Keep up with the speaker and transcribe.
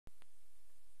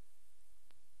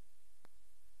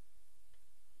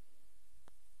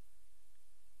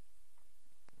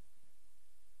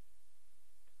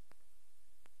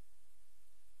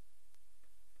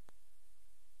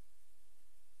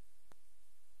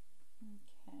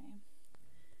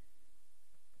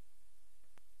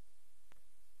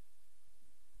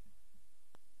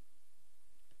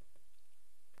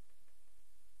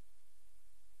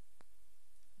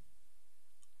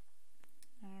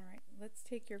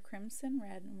take your Crimson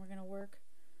Red and we're going to work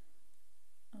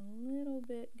a little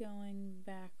bit going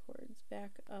backwards,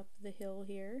 back up the hill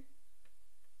here.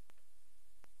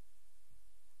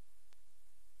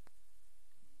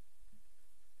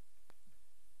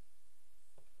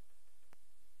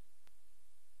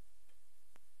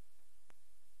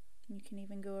 You can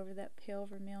even go over that pale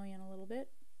vermilion a little bit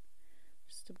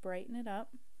just to brighten it up.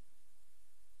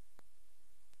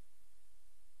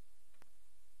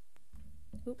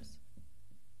 Oops.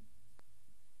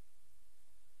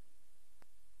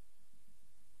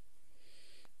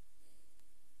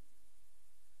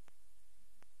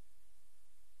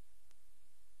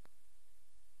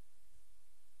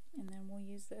 And then we'll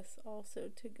use this also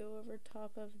to go over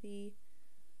top of the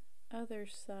other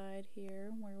side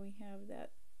here where we have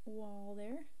that wall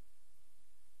there.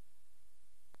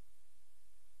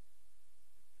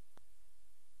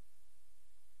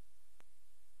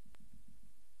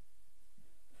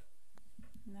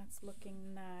 And that's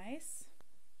looking nice.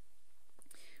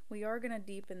 We are going to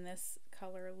deepen this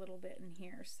color a little bit in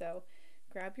here, so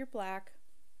grab your black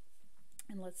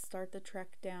and let's start the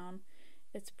trek down.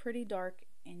 It's pretty dark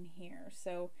in here,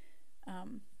 so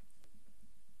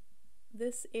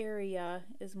this area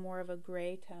is more of a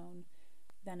gray tone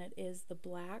than it is the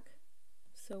black.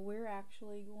 So we're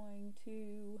actually going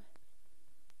to,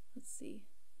 let's see,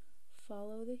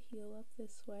 follow the heel up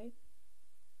this way.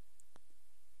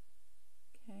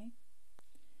 Okay.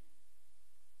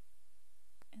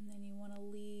 And then you want to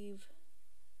leave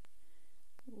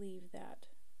that.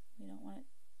 We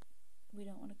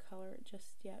don't want to color it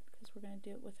just yet because we're going to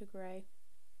do it with a gray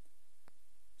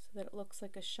so that it looks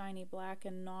like a shiny black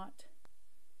and not,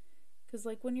 because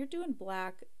like when you're doing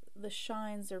black, the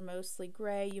shines are mostly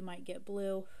gray. You might get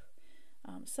blue.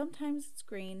 Sometimes it's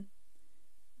green,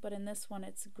 but in this one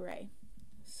it's gray.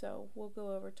 So we'll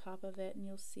go over top of it and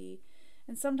you'll see.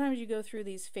 And sometimes you go through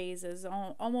these phases,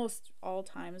 almost all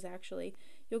times actually,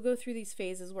 you'll go through these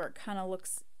phases where it kind of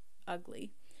looks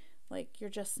ugly. Like you're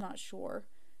just not sure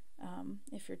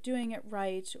if you're doing it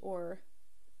right, or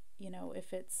you know,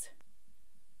 if it's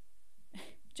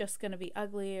just going to be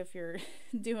ugly, if you're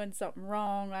doing something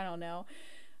wrong, I don't know.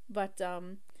 But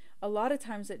a lot of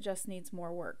times it just needs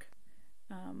more work.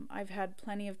 I've had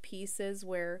plenty of pieces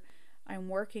where I'm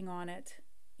working on it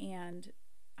and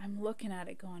I'm looking at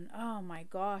it going, oh my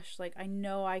gosh, like I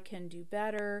know I can do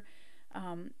better,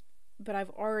 but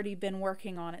I've already been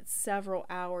working on it several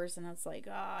hours and it's like,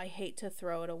 oh, I hate to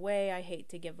throw it away, I hate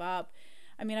to give up.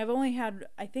 I mean, I've only had,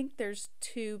 I think there's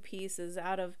 2 pieces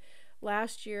out of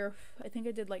last year. I think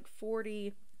I did like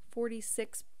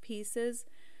 46 pieces,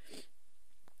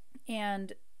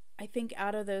 and I think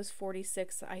out of those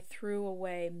 46 I threw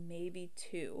away maybe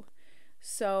 2,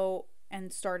 so,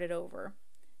 and started over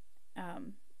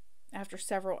after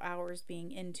several hours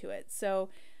being into it. So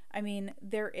I mean,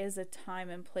 there is a time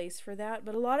and place for that,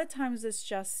 but a lot of times it's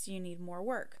just you need more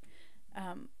work.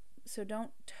 So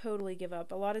don't totally give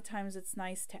up. A lot of times it's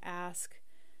nice to ask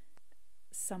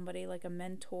somebody like a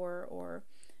mentor or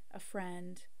a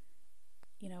friend,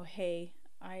 you know, hey,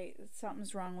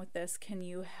 something's wrong with this, can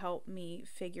you help me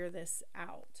figure this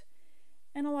out?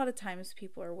 And a lot of times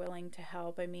people are willing to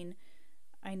help. I mean,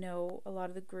 I know a lot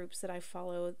of the groups that I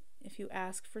follow, if you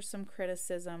ask for some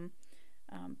criticism,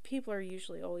 people are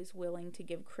usually always willing to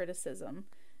give criticism.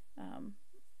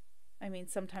 I mean,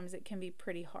 sometimes it can be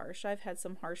pretty harsh. I've had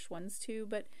some harsh ones too,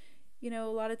 but you know,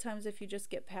 a lot of times if you just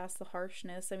get past the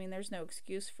harshness, I mean, there's no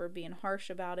excuse for being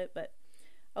harsh about it, but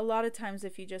a lot of times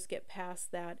if you just get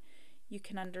past that, you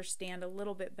can understand a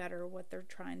little bit better what they're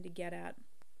trying to get at.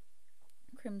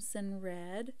 Crimson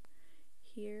Red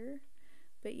here.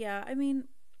 But yeah, I mean,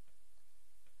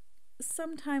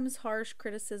 sometimes harsh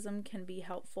criticism can be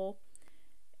helpful.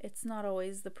 It's not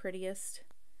always the prettiest,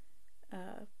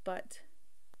 but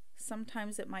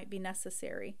sometimes it might be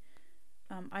necessary.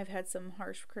 I've had some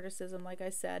harsh criticism, like I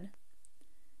said,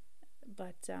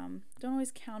 but don't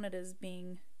always count it as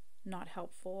being not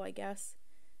helpful, I guess.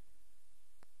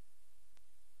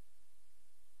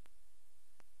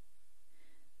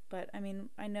 But I mean,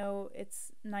 I know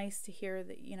it's nice to hear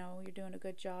that, you know, you're doing a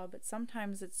good job, but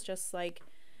sometimes it's just like,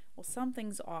 well,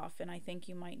 something's off and I think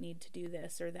you might need to do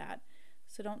this or that.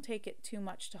 So don't take it too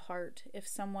much to heart. If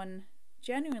someone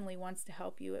genuinely wants to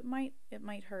help you, it might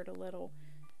hurt a little.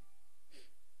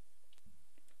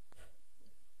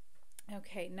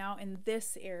 Okay, now in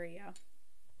this area,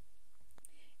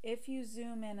 if you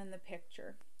zoom in the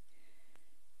picture,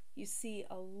 you see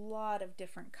a lot of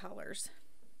different colors.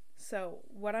 So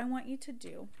what I want you to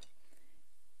do,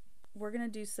 we're going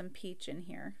to do some peach in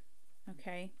here,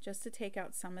 okay, just to take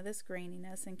out some of this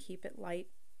graininess and keep it light.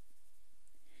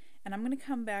 And I'm going to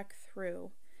come back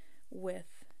through with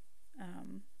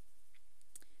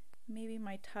maybe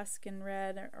my Tuscan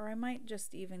red, or I might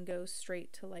just even go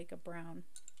straight to like a brown.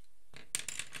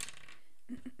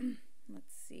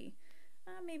 Let's see,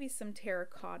 maybe some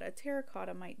terracotta.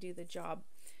 Terracotta might do the job.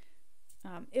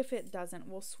 If it doesn't,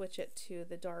 we'll switch it to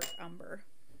the dark umber.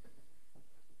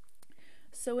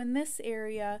 So in this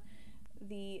area,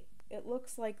 it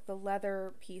looks like the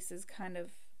leather piece is kind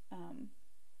of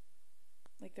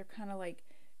like they're kind of like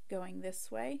going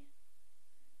this way.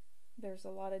 There's a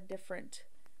lot of different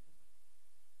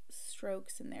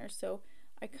strokes in there, so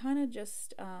I kind of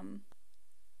just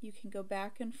you can go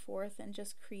back and forth and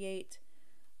just create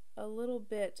a little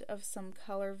bit of some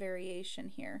color variation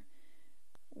here.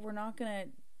 We're not going to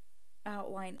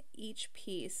outline each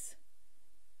piece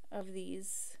of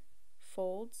these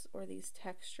folds or these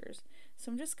textures,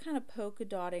 so I'm just kind of polka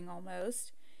dotting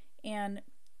almost and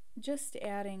just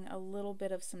adding a little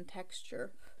bit of some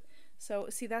texture. So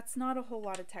see, that's not a whole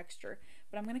lot of texture,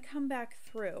 but I'm going to come back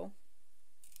through.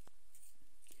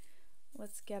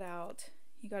 Let's get out.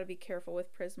 You got to be careful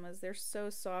with Prismas. They're so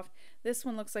soft. This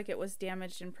one looks like it was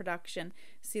damaged in production.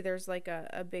 See, there's like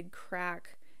a big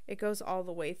crack. It goes all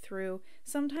the way through.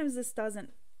 Sometimes this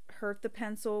doesn't hurt the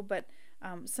pencil, but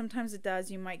sometimes it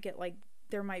does. You might get like,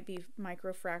 there might be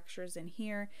micro fractures in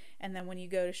here, and then when you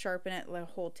go to sharpen it, the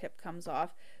whole tip comes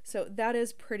off. So that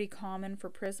is pretty common for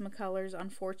Prismacolors,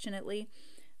 unfortunately,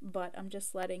 but I'm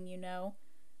just letting you know.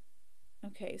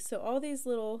 Okay, so all these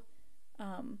little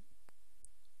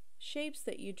shapes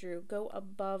that you drew, go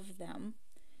above them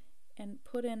and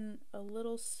put in a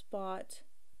little spot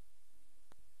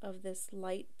of this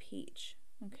light peach.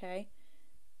 Okay,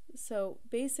 so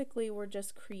basically we're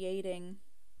just creating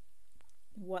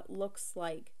what looks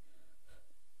like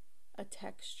a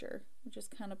texture. We're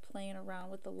just kind of playing around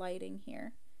with the lighting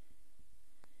here.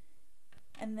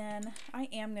 And then I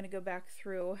am going to go back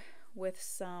through with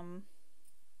some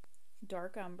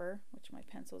dark umber, which my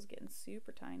pencil is getting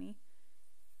super tiny.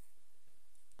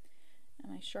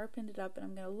 And I sharpened it up, and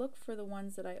I'm going to look for the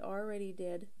ones that I already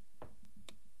did.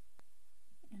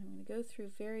 And I'm going to go through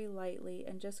very lightly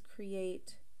and just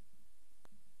create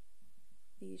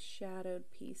these shadowed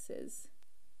pieces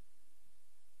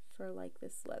for like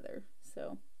this leather.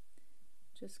 So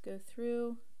just go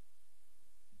through,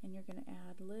 and you're going to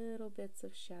add little bits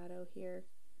of shadow here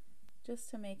just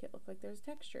to make it look like there's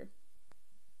texture.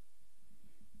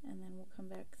 And then we'll come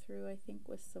back through, I think,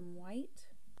 with some white,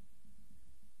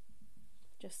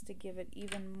 just to give it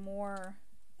even more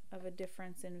of a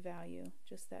difference in value,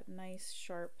 just that nice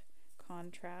sharp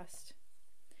contrast.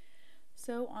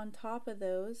 So on top of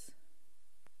those,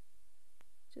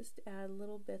 just add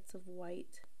little bits of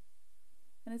white,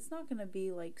 and it's not going to be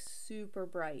like super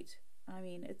bright. I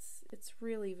mean, it's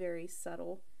really very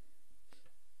subtle,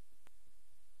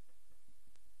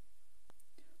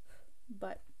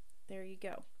 but there you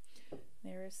go.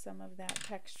 There is some of that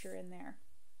texture in there.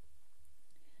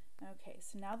 Okay,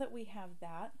 so now that we have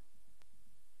that,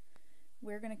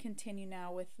 we're going to continue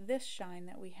now with this shine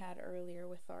that we had earlier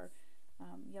with our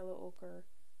yellow ochre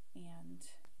and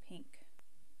pink.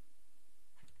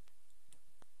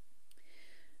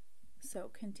 So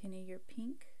continue your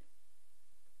pink.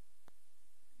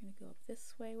 We're going to go up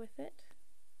this way with it.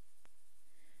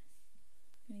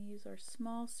 We're going to use our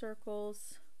small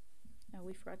circles. Oh,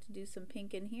 we forgot to do some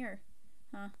pink in here,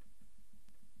 huh?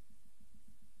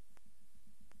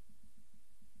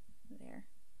 There.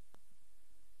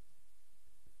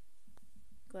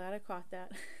 Glad I caught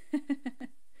that.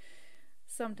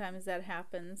 Sometimes that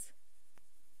happens.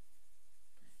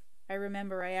 I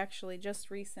remember I actually just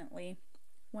recently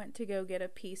went to go get a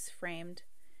piece framed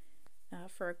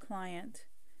for a client,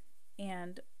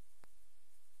 and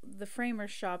the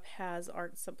framer's shop has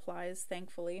art supplies,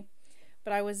 thankfully,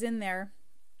 but I was in there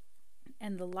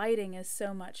and the lighting is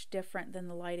so much different than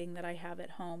the lighting that I have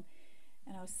at home.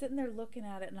 And I was sitting there looking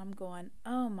at it, and I'm going,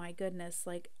 oh my goodness,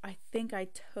 like I think I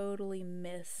totally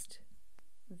missed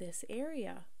this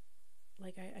area.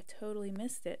 Like I totally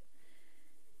missed it.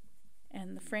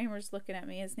 And the framer's looking at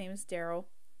me. His name is Daryl.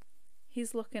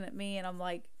 He's looking at me, and I'm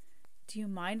like, do you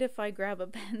mind if I grab a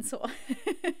pencil?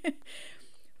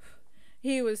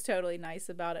 He was totally nice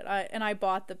about it. I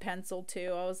bought the pencil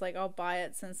too. I was like, I'll buy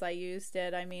it since I used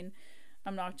it. I mean,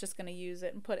 I'm not just going to use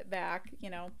it and put it back, you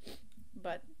know,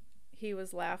 but he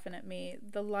was laughing at me.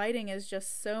 The lighting is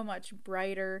just so much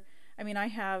brighter. I mean, I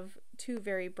have two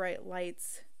very bright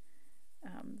lights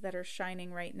that are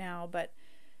shining right now, but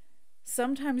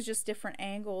sometimes just different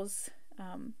angles,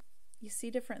 you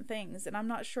see different things, and I'm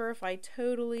not sure if I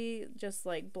totally just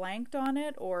like blanked on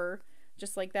it or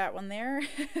just like that one there,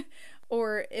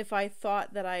 or if I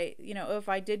thought that if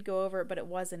I did go over it but it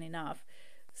wasn't enough.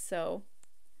 So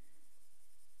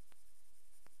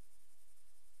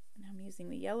and I'm using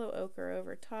the yellow ochre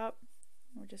over top.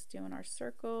 We're just doing our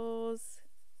circles,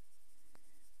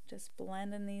 just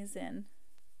blending these in.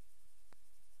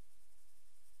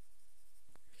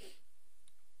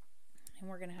 And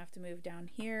we're going to have to move down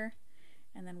here,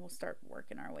 and then we'll start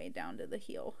working our way down to the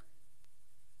heel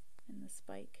and the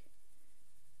spike.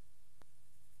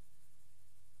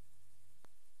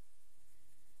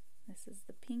 This is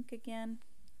the pink again.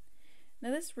 Now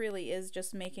this really is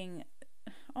just making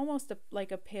almost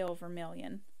like a pale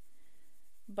vermilion,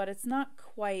 but it's not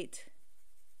quite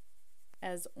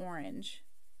as orange.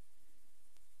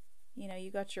 You know,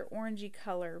 you got your orangey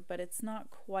color, but it's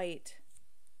not quite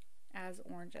as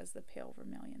orange as the pale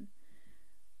vermilion.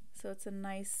 So it's a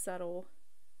nice subtle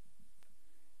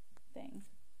thing.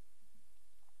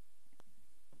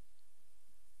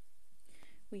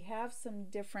 We have some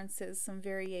differences, some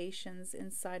variations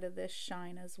inside of this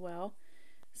shine as well.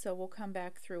 So we'll come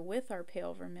back through with our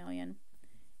pale vermilion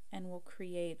and we'll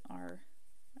create our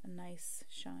nice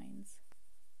shines.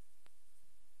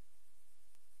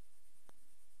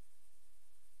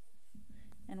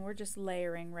 And we're just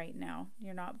layering right now.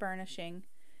 You're not burnishing.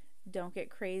 Don't get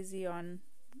crazy on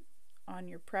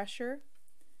your pressure.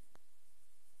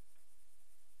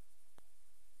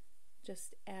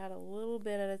 Just add a little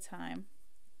bit at a time.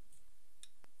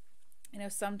 You know,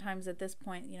 sometimes at this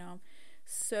point, you know, I'm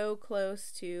so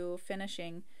close to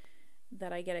finishing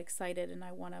that I get excited and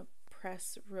I want to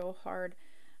press real hard.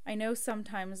 I know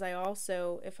sometimes I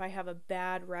also, if I have a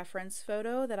bad reference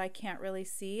photo that I can't really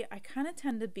see, I kind of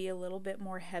tend to be a little bit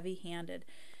more heavy-handed.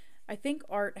 I think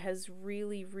art has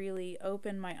really, really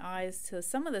opened my eyes to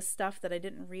some of the stuff that I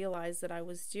didn't realize that I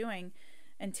was doing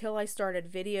until I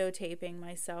started videotaping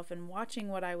myself and watching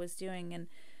what I was doing. And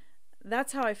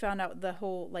that's how I found out the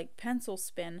whole like pencil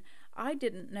spin. I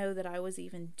didn't know that I was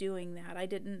even doing that. I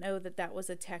didn't know that that was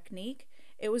a technique.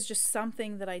 It was just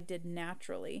something that I did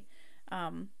naturally.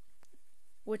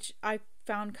 Which I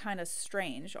found kind of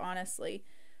strange, honestly.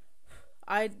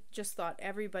 I just thought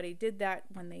everybody did that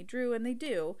when they drew, and they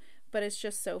do, but it's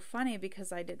just so funny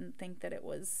because I didn't think that it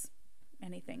was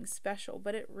anything special,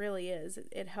 but it really is.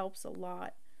 It helps a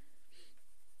lot.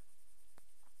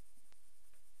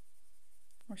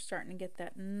 We're starting to get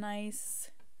that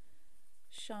nice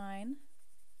shine.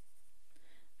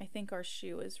 I think our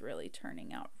shoe is really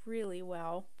turning out really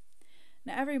well.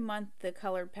 Now every month the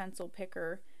Colored Pencil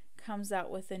Picker comes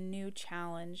out with a new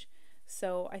challenge,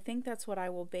 so I think that's what I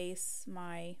will base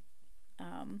my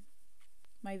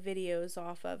my videos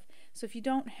off of. So if you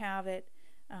don't have it,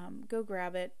 go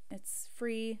grab it. It's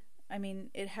free. I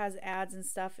mean, it has ads and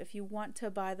stuff. If you want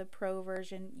to buy the pro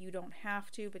version, you don't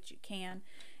have to, but you can,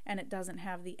 and it doesn't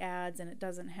have the ads, and it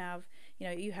doesn't have, you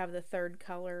know, you have the third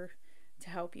color to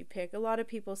help you pick. A lot of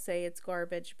people say it's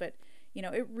garbage, but you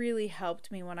know, it really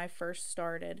helped me when I first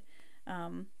started.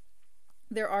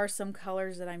 There are some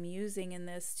colors that I'm using in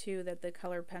this too that the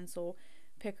Colored Pencil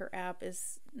Picker app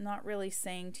is not really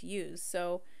saying to use.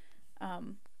 So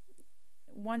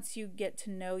once you get to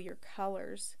know your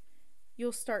colors,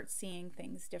 you'll start seeing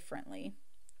things differently.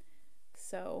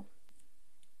 So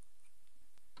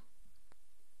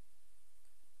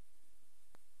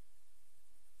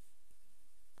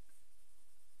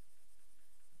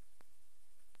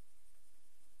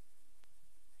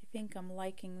I think I'm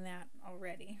liking that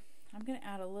already. I'm going to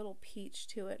add a little peach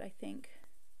to it, I think,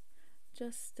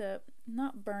 just to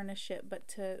not burnish it, but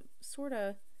to sort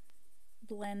of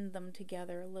blend them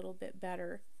together a little bit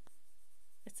better.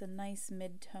 It's a nice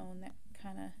mid-tone that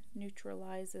kind of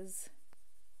neutralizes.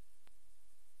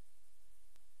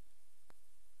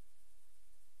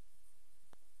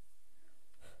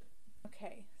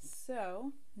 Okay,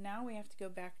 so now we have to go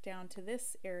back down to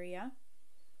this area,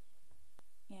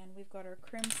 and we've got our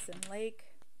Crimson Lake.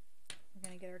 We're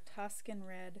going to get our Tuscan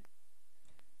Red,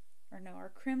 or no,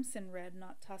 our Crimson Red,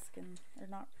 not Tuscan, or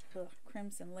not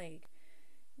Crimson Lake.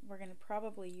 We're going to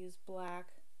probably use black,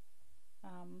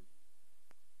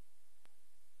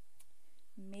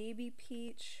 maybe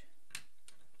peach,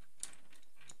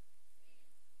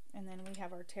 and then we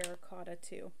have our terracotta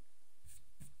too.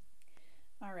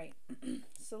 Alright,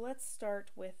 so let's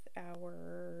start with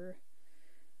our,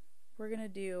 we're going to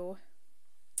do,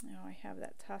 oh, I have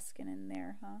that Tuscan in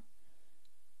there, huh?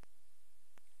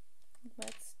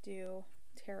 Let's do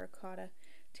terracotta.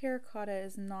 Terracotta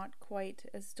is not quite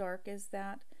as dark as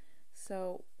that,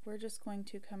 so we're just going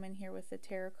to come in here with the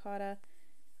terracotta.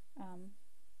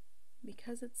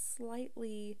 Because it's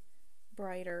slightly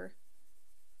brighter,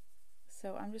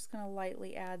 So I'm just going to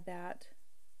lightly add that.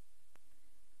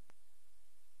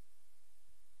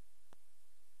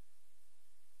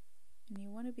 And you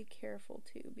want to be careful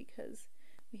too, because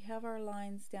we have our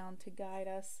lines down to guide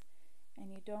us,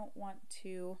 and you don't want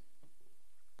to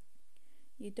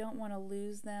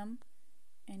lose them,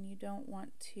 and you don't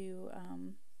want to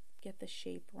get the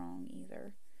shape wrong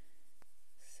either.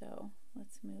 So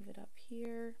let's move it up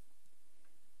here.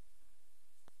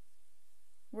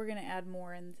 We're going to add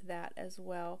more into that as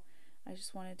well. I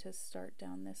just wanted to start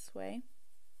down this way,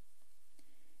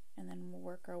 and then we'll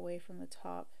work our way from the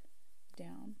top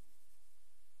down.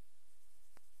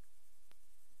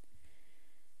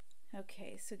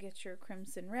 Okay, so get your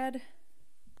crimson red,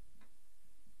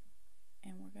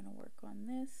 and we're going to work on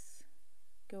this.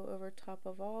 Go over top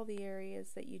of all the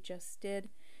areas that you just did.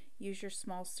 Use your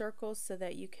small circles so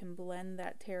that you can blend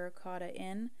that terracotta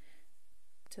in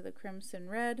to the crimson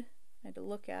red. I had to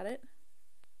look at it.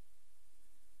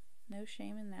 No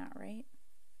shame in that, right?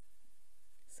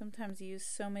 Sometimes you use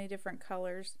so many different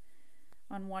colors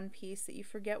on one piece that you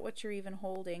forget what you're even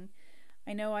holding.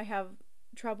 I know I have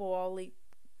trouble. I'll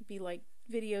be like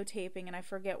videotaping and I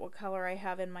forget what color I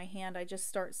have in my hand. I just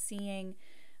start seeing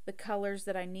the colors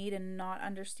that I need and not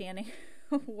understanding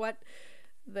what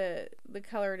the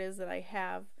color it is that I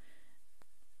have.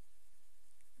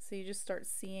 So you just start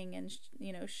seeing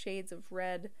in shades of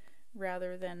red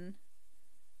rather than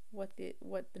what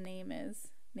the name is,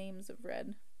 names of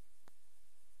red.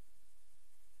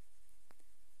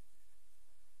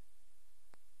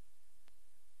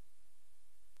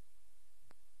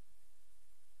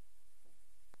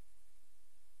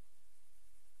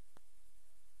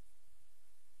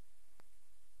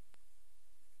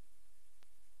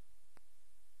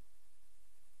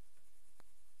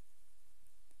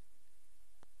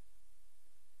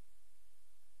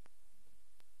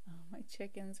 My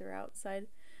chickens are outside.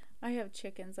 I have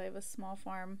chickens. I have a small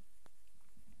farm,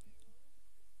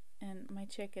 and my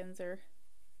chickens are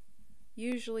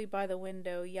usually by the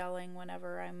window yelling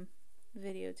whenever I'm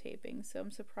videotaping, so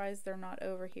I'm surprised they're not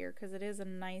over here because it is a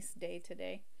nice day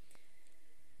today.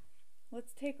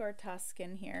 Let's take our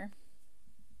Tuscan here.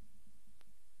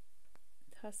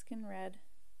 Tuscan red.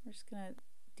 We're just going to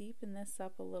deepen this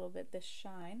up a little bit, this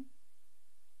shine.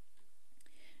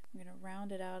 I'm going to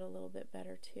round it out a little bit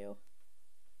better too.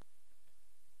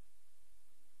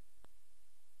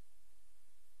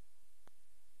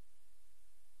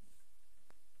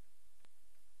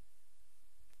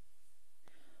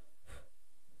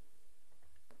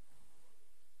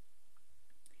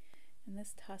 And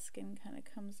this Tuscan kind of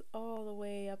comes all the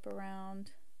way up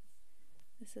around.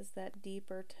 This is that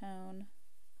deeper tone.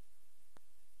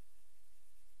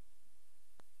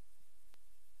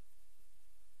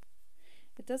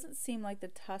 It doesn't seem like the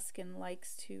Tuscan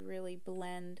likes to really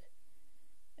blend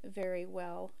very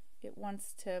well. It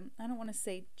wants to, I don't want to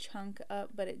say chunk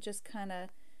up, but it just kind of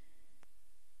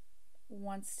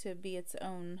wants to be its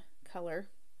own color.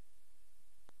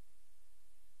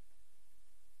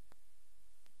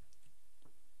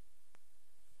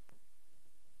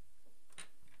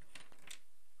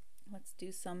 Let's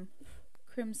do some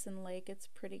Crimson Lake. It's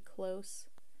pretty close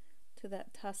to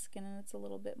that Tuscan, and it's a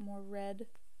little bit more red.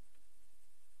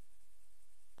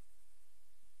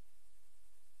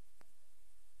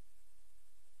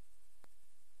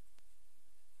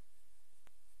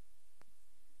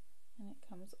 And it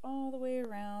comes all the way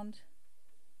around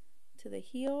to the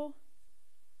heel,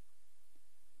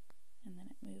 and then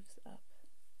it moves up.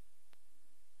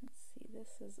 Let's see,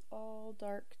 this is all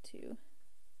dark too.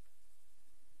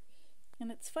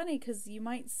 And it's funny because you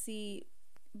might see,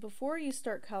 before you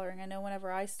start coloring, I know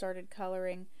whenever I started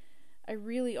coloring, I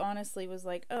really honestly was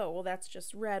like, oh, well, that's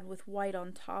just red with white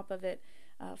on top of it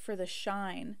for the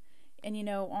shine. And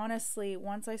honestly,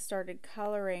 once I started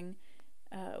coloring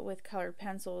with colored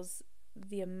pencils,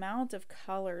 the amount of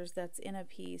colors that's in a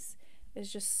piece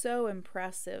is just so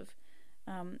impressive.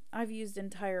 I've used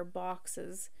entire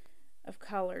boxes of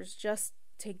colors just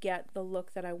to get the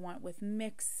look that I want with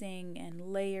mixing and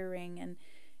layering, and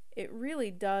it really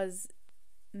does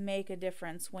make a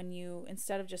difference when you,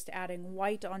 instead of just adding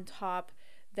white on top,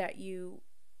 that you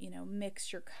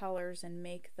mix your colors and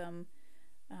make them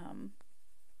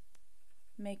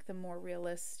more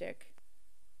realistic.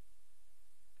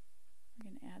 We're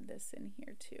going to add this in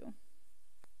here too.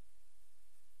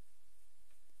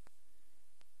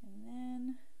 And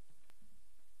then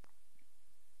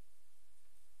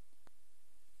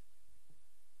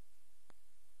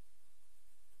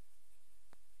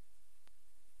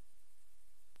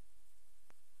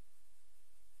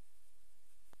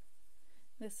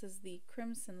this is the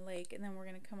Crimson Lake, and then we're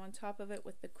going to come on top of it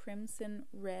with the Crimson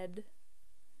Red.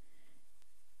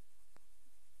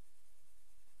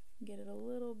 Get it a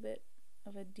little bit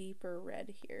of a deeper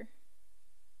red here.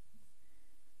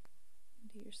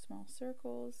 Do your small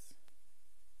circles.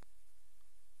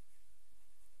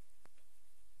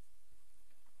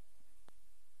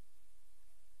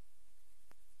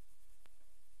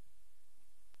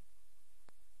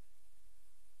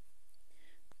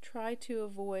 Try to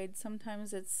avoid,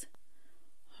 sometimes it's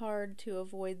hard to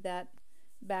avoid that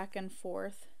back and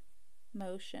forth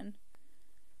motion.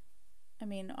 I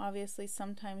mean, obviously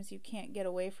sometimes you can't get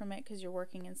away from it because you're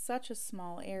working in such a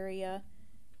small area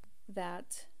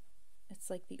that it's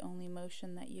like the only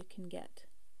motion that you can get.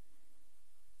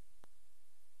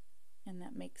 And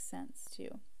that makes sense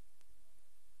too.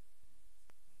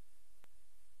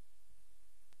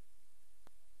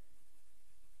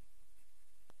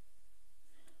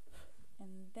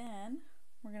 And then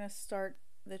we're going to start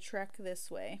the trek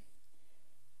this way.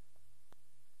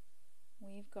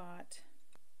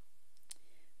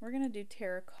 We're going to do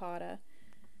terracotta.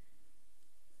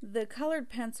 The colored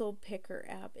pencil picker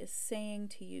app is saying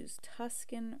to use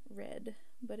Tuscan red,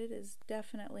 but it is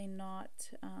definitely not,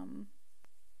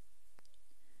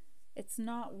 it's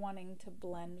not wanting to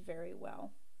blend very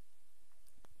well.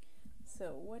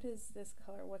 So what is this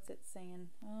color? What's it saying?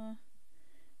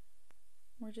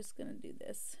 We're just going to do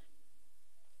this.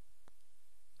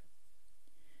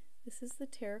 This is the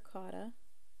terracotta.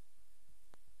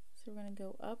 So we're going to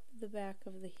go up the back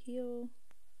of the heel.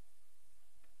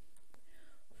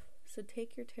 So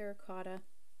take your terracotta,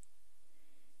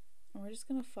 and we're just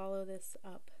going to follow this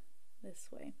up this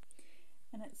way.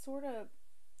 And it sort of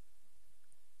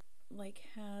like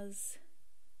has,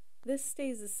 this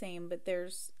stays the same, but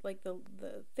there's like the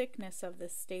thickness of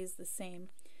this stays the same,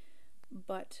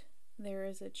 but there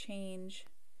is a change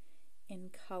in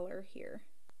color here.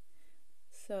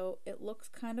 So it looks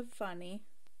kind of funny,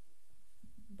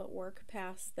 but work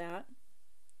past that.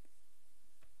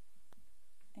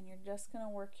 And you're just going to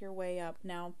work your way up.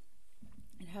 Now,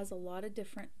 it has a lot of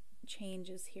different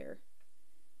changes here.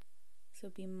 So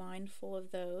be mindful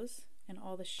of those and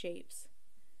all the shapes.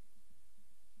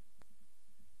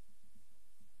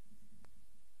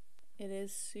 It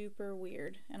is super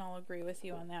weird, and I'll agree with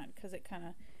you on that because it kind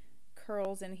of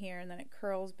curls in here and then it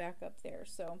curls back up there.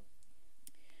 So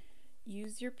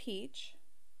use your peach,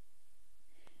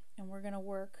 and we're going to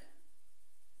work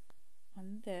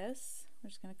on this. We're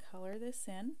just going to color this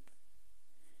in.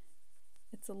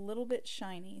 It's a little bit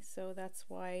shiny, so that's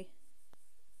why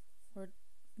we're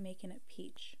making it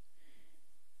peach.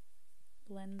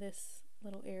 Blend this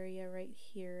little area right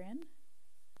here in.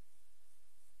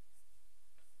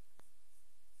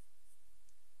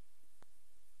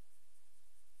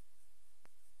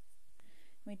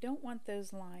 We don't want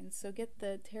those lines, so get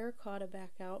the terracotta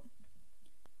back out,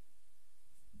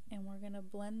 and we're going to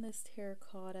blend this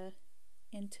terracotta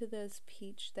into this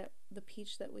peach, the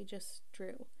peach that we just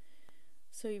drew.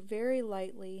 So very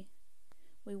lightly,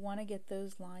 we want to get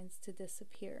those lines to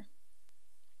disappear.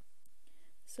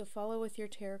 So follow with your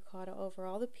terracotta over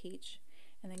all the peach,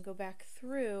 and then go back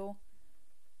through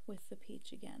with the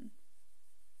peach again.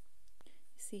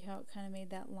 See how it kind of made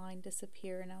that line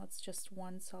disappear, and now it's just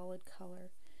one solid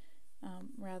color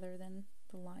rather than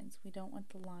the lines. We don't want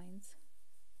the lines.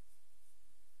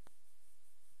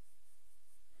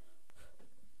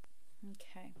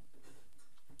 Okay.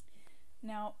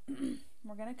 Now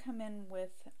we're going to come in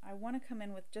with, I want to come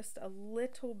in with just a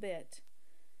little bit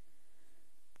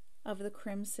of the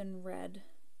crimson red.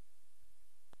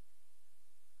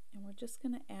 And we're just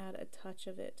going to add a touch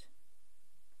of it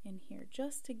in here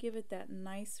just to give it that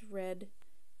nice red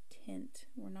tint.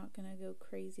 We're not going to go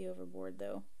crazy overboard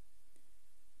though.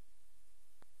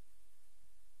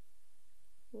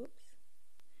 Whoops.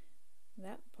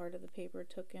 That part of the paper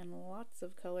took in lots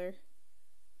of color.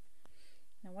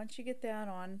 Now once you get that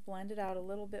on, blend it out a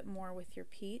little bit more with your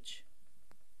peach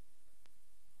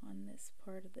on this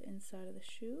part of the inside of the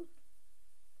shoe.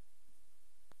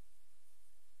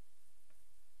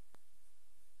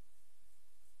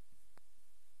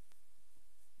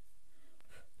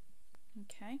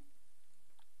 Okay.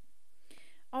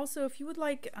 Also, if you would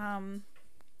like,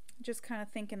 just kind of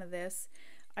thinking of this,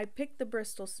 I picked the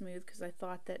Bristol Smooth because I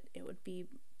thought that it would be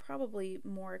probably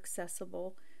more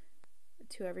accessible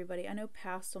to everybody. I know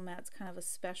Pastel Matte's kind of a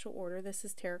special order. This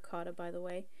is terracotta, by the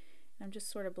way. I'm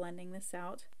just sort of blending this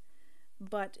out.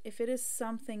 But if it is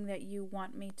something that you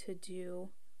want me to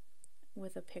do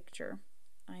with a picture,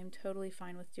 I am totally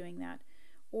fine with doing that.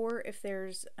 Or if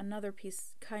there's another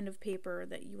kind of paper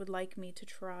that you would like me to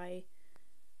try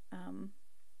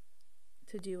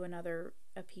to do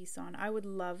a piece on, I would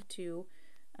love to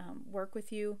work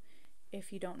with you.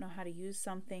 If you don't know how to use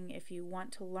something, if you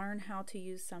want to learn how to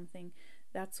use something,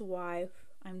 That's why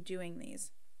I'm doing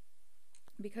these.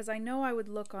 Because I know I would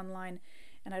look online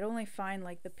and I'd only find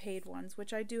like the paid ones,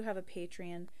 which I do have a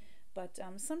Patreon, but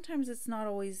sometimes it's not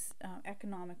always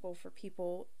economical for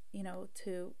people, you know,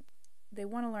 they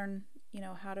want to learn, you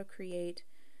know, how to create.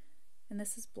 And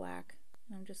this is black.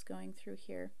 I'm just going through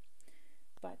here.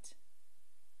 But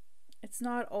it's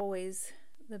not always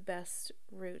the best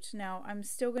route. Now, I'm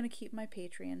still going to keep my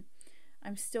Patreon.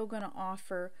 I'm still going to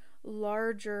offer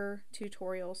larger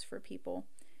tutorials for people.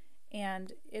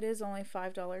 And it is only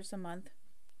 $5 a month.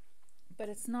 But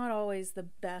it's not always the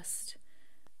best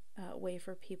way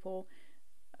for people.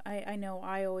 I know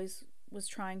I always was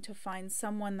trying to find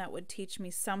someone that would teach me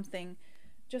something,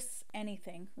 just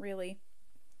anything, really,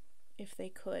 if they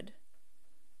could.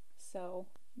 So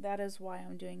that is why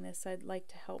I'm doing this. I'd like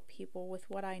to help people with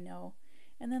what I know.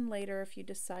 And then later, if you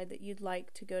decide that you'd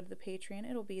like to go to the Patreon,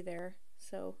 it'll be there.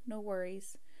 So no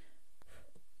worries.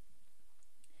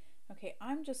 Okay,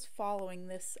 I'm just following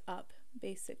this up,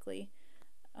 basically,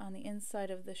 on the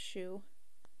inside of the shoe.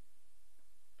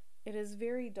 It is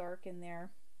very dark in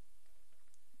there.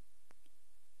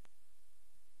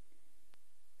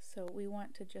 So we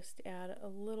want to just add a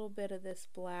little bit of this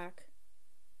black.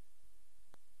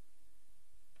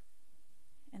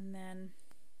 And then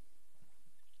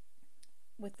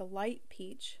with the light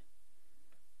peach,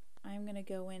 I'm going to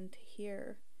go into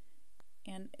here,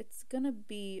 and it's going to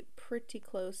be pretty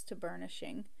close to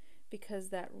burnishing because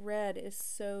that red is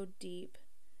so deep.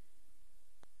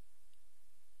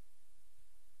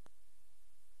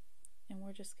 And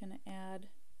we're just going to add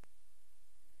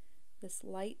this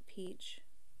light peach.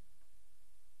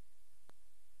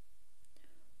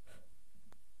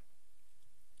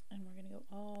 And we're going to go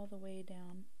all the way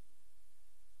down.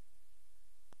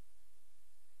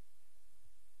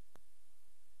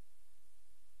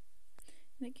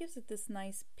 And it gives it this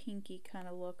nice pinky kind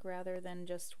of look rather than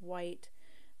just white.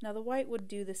 Now the white would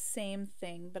do the same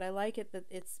thing, but I like it that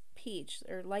it's peach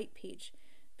or light peach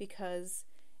because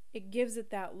it gives it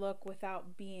that look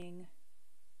without being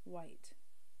white.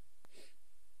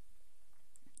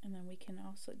 And then we can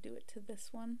also do it to this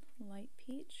one, light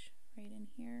peach, right in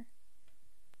here.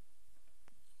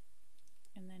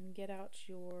 And then get out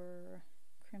your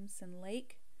Crimson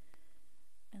Lake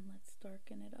and let's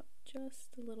darken it up just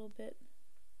a little bit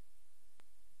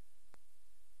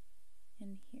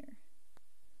in here.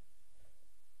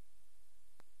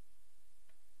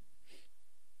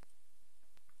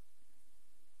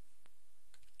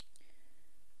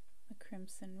 The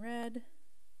Crimson Red.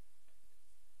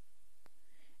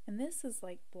 And this is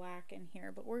like black in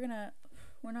here, but we're not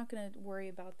gonna worry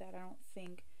about that, I don't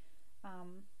think.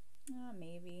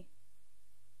 Maybe.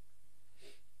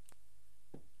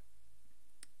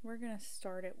 We're going to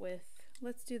start it with,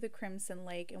 let's do the Crimson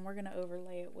Lake, and we're going to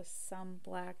overlay it with some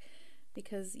black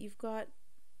because you've got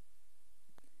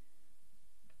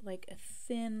like a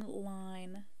thin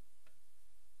line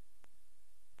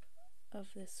of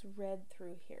this red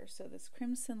through here. So this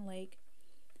Crimson Lake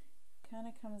kind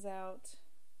of comes out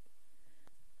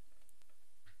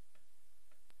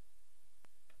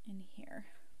in here.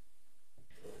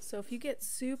 So if you get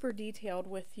super detailed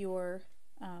with your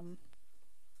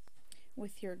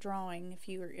drawing, if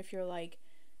you're like,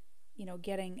 you know,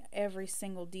 getting every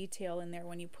single detail in there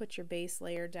when you put your base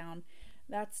layer down,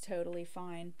 that's totally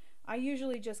fine. I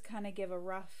usually just kind of give a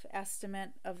rough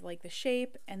estimate of like the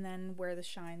shape and then where the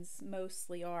shines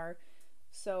mostly are.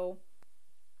 So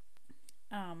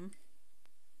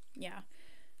yeah.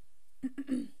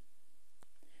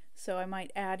 So I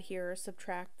might add here or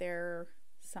subtract there or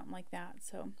something like that.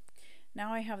 So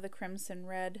now I have the Crimson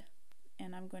Red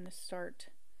and I'm going to start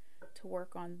to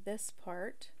work on this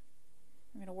part.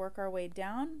 We're going to work our way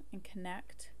down and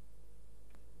connect.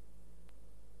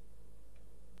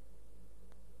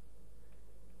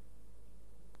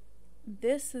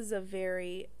 This is a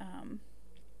very,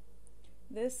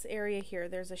 this area here,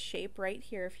 there's a shape right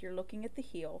here if you're looking at the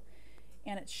heel,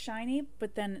 and it's shiny,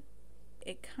 but then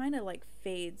it kind of like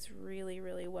fades really,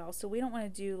 really well. So we don't want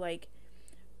to do like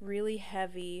really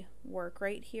heavy work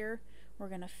right here. We're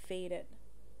going to fade it.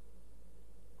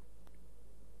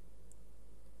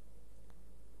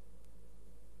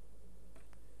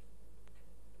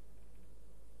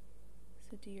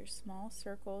 So do your small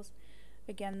circles.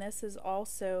 Again, this is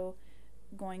also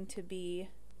going to be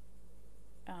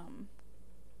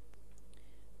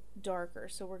darker.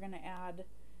 So we're going to add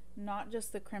not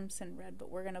just the Crimson Red,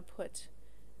 but we're going to put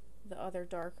the other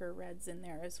darker reds in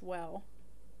there as well,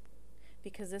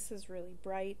 because this is really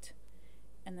bright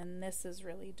and then this is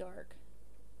really dark.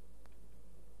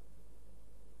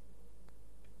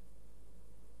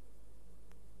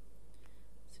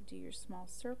 So do your small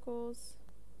circles.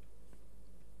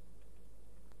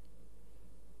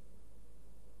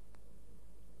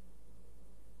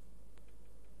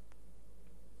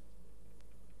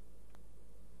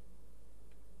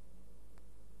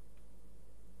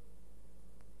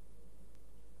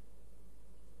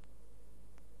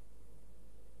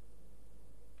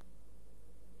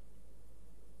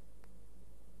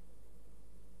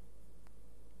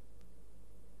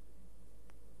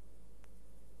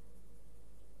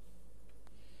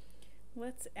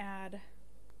 let's add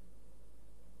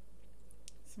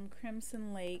some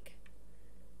Crimson Lake.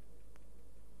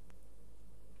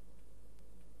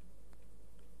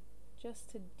 Just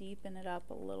to deepen it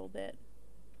up a little bit.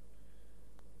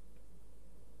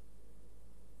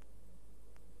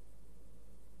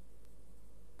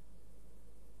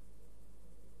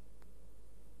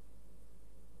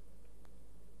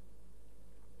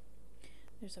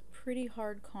 There's a pretty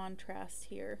hard contrast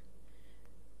here,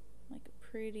 like a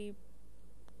pretty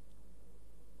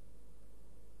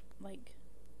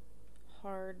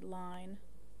hard line.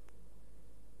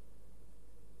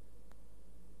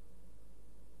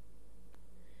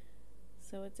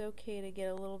 So it's okay to get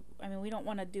a little, I mean, we don't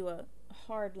want to do a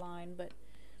hard line, but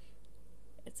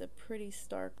it's a pretty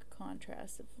stark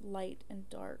contrast of light and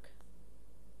dark.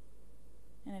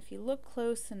 And if you look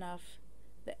close enough,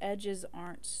 the edges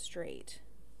aren't straight.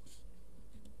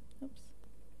 Oops.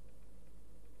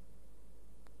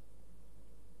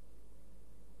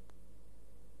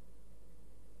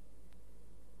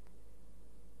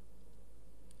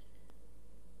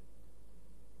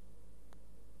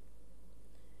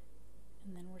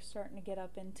 And then we're starting to get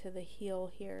up into the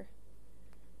heel here.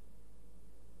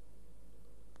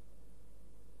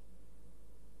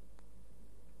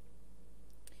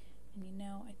 And you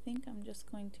know, I think I'm just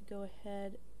going to go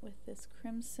ahead with this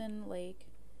Crimson Lake,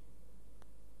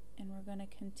 and we're going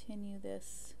to continue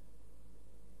this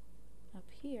up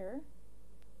here.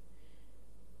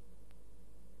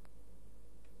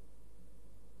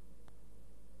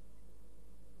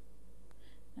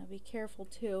 Now be careful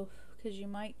too, because you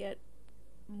might get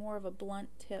more of a blunt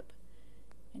tip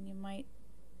and you might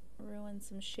ruin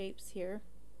some shapes here,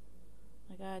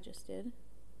 like I just did.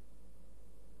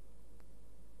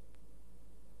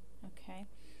 Okay,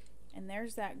 and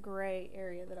there's that gray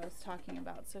area that I was talking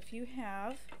about. So if you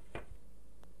have,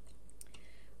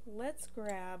 let's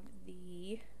grab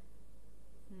the,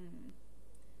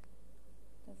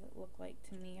 does it look like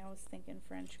to me? I was thinking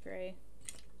French gray.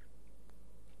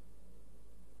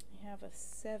 I have a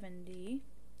 70.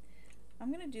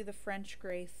 I'm going to do the French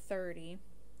gray 30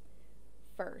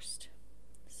 first.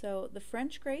 So the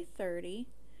French gray 30,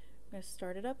 I'm going to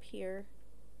start it up here.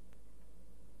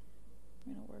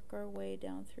 We're going to work our way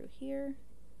down through here.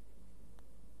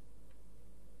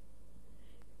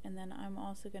 And then I'm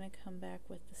also going to come back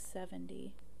with the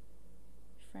 70,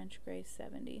 French gray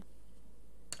 70.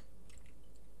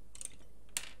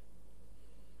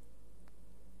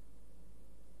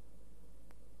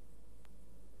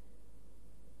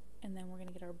 And then we're going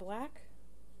to get our black.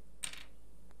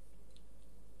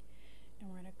 And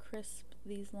we're going to crisp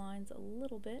these lines a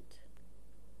little bit.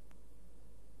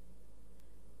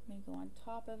 I'm going to go on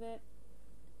top of it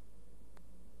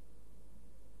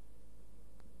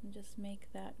and just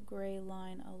make that gray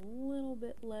line a little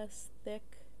bit less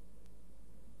thick.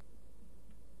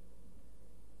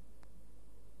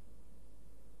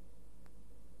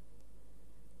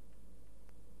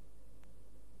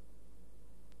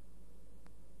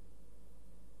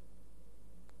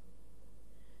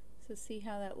 So see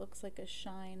how that looks like a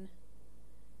shine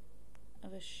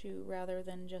of a shoe rather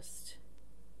than just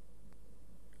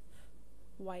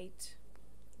white.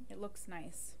 It looks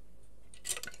nice.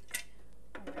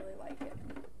 I really like it.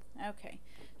 Okay,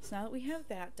 so now that we have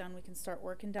that done, we can start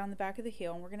working down the back of the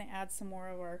heel, and we're going to add some more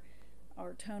of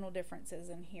our tonal differences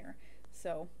in here.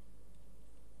 So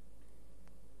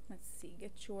let's see,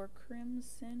 get your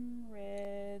crimson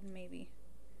red, maybe.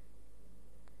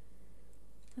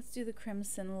 Let's do the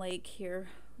Crimson Lake here.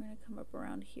 We're going to come up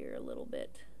around here a little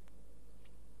bit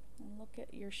and look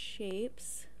at your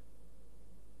shapes.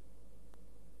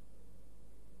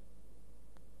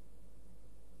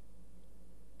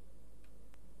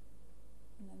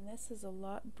 And then this is a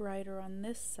lot brighter on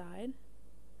this side.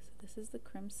 So this is the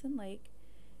Crimson Lake,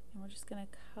 and we're just going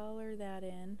to color that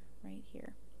in right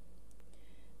here.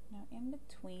 Now in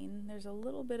between, there's a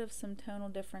little bit of some tonal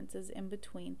differences in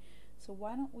between. So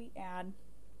why don't we add,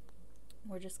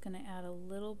 we're just going to add a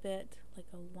little bit, like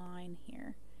a line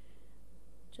here.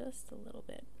 Just a little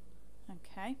bit.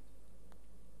 Okay.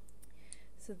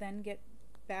 So then get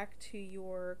back to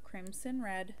your crimson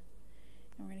red,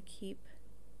 and we're going to keep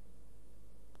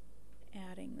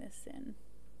adding this in.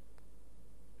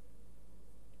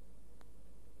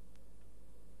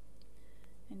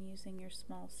 And using your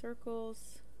small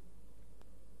circles.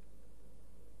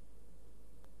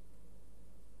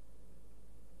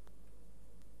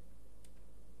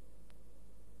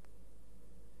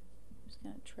 I'm just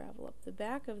going to travel up the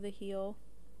back of the heel.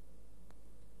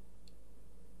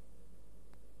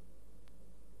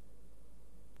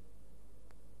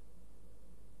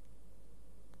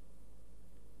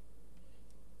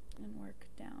 And work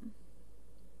down.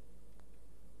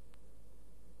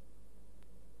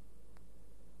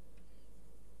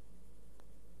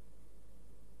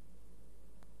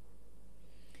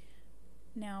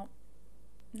 Now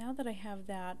that I have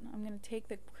that, I'm going to take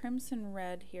the crimson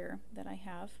red here that I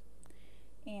have,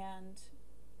 and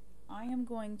I am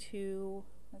going to,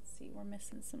 let's see, we're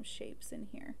missing some shapes in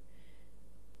here.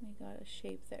 We got a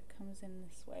shape that comes in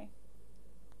this way.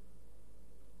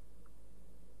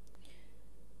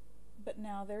 But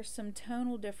now there's some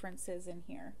tonal differences in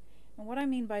here. And what I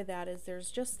mean by that is there's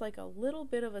just like a little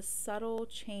bit of a subtle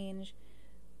change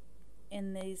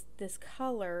in this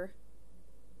color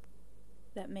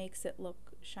that makes it look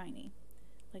shiny,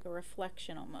 like a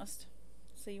reflection almost.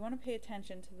 So you want to pay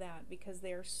attention to that because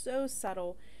they are so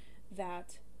subtle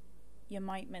that you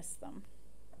might miss them.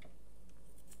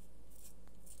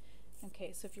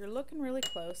 Okay, so if you're looking really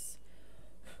close,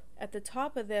 at the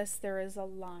top of this there is a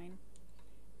line,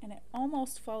 and it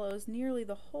almost follows nearly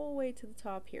the whole way to the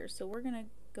top here. So we're going to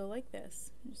go like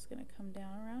this. I'm just going to come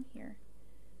down around here.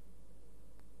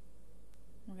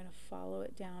 We're going to follow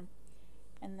it down,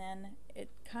 and then it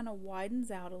kind of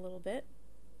widens out a little bit,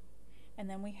 and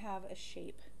then we have a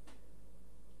shape.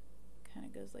 Kind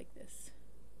of goes like this.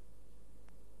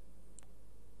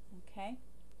 Okay?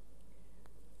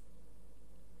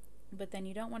 But then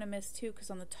you don't want to miss too, because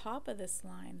on the top of this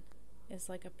line is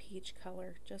like a peach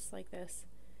color, just like this.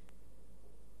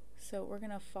 So we're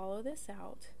going to follow this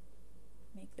out,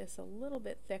 make this a little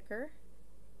bit thicker.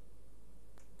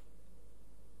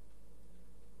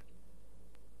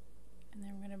 And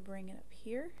then we're going to bring it up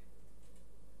here.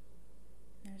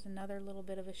 There's another little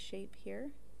bit of a shape here.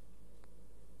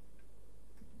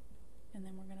 And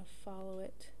then we're going to follow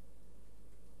it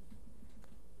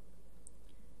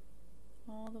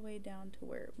all the way down to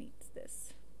where it meets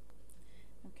this.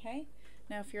 Okay?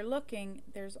 Now if you're looking,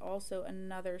 there's also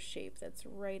another shape that's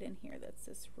right in here that's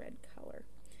this red color.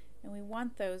 And we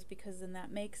want those because then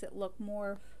that makes it look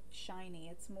more shiny.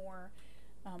 It's more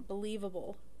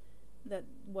believable that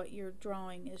what you're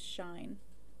drawing is shine.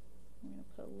 I'm going to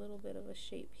put a little bit of a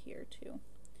shape here too.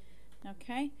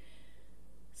 Okay,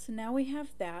 so now we have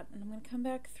that, and I'm going to come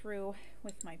back through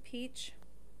with my peach,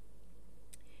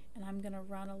 and I'm going to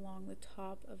run along the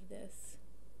top of this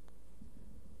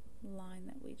line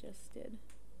that we just did.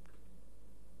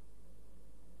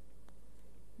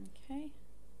 Okay,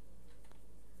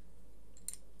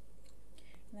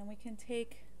 and then we can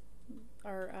take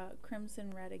our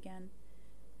crimson red again,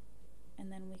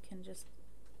 and then we can just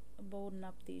bolden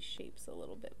up these shapes a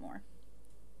little bit more.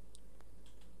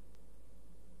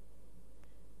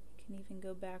 You can even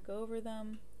go back over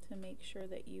them to make sure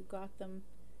that you got them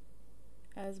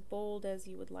as bold as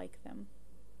you would like them.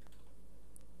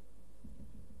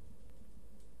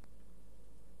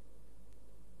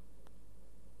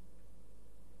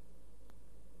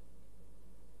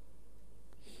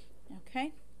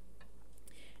 Okay,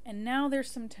 and now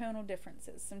there's some tonal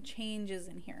differences, some changes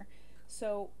in here.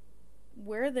 So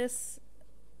where this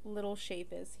little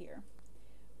shape is here,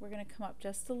 we're going to come up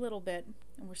just a little bit,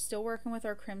 and we're still working with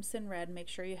our crimson red. Make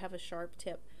sure you have a sharp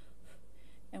tip,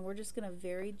 and we're just going to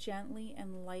very gently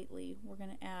and lightly, we're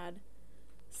going to add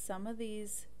some of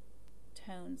these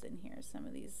tones in here, some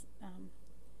of these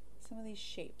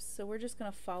shapes. So we're just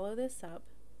going to follow this up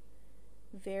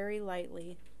very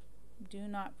lightly. Do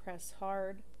not press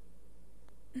hard.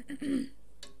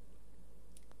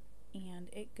 And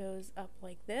it goes up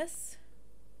like this.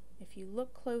 If you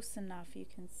look close enough, you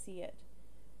can see it.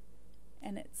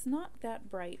 And it's not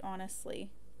that bright, honestly.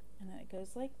 And then it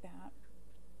goes like that.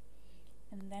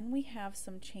 And then we have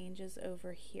some changes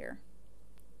over here.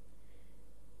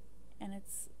 And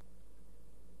it's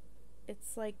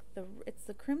like it's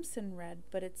the crimson red,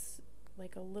 but it's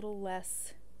like a little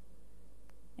less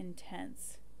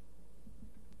intense.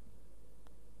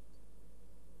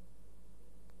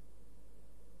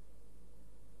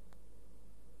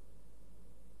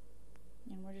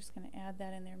 And we're just going to add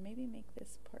that in there. Maybe make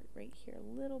this part right here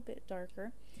a little bit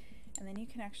darker. And then you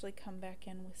can actually come back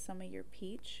in with some of your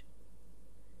peach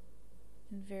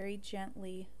and very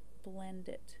gently blend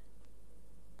it,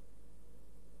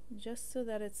 just so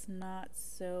that it's not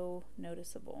so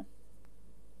noticeable.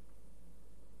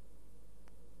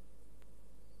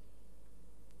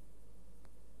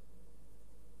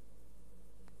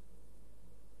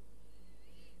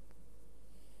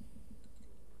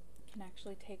 Can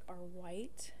actually take our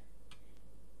white,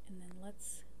 and then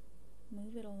let's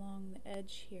move it along the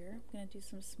edge here. I'm going to do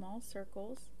some small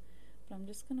circles, but I'm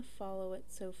just going to follow it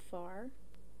so far,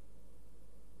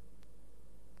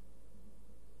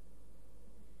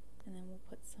 and then we'll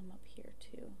put some up here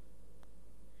too.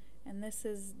 And this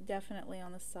is definitely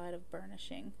on the side of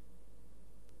burnishing,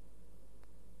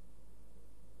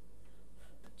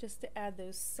 just to add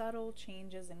those subtle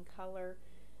changes in color.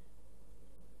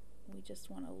 We just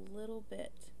want a little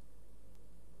bit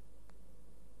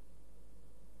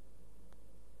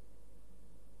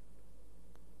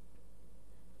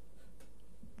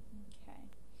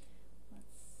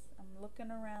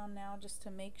looking around now just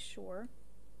to make sure.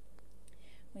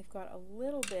 We've got a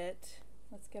little bit,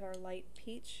 let's get our light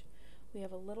peach. We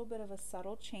have a little bit of a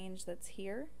subtle change that's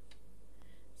here.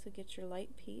 So get your light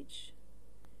peach,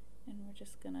 and we're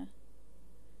just gonna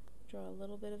draw a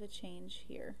little bit of a change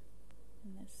here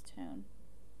in this tone.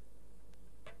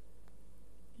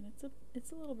 And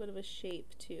it's a little bit of a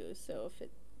shape too, so if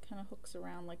it kind of hooks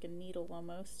around like a needle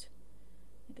almost,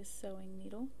 like a sewing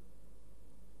needle.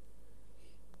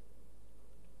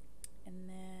 And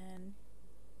then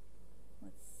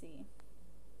let's see.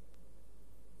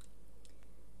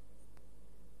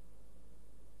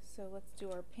 So let's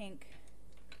do our pink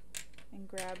and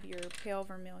grab your pale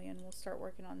vermilion. We'll start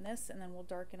working on this and then we'll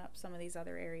darken up some of these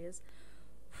other areas.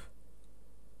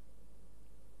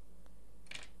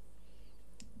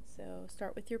 So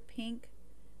start with your pink.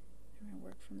 We're going to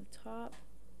work from the top,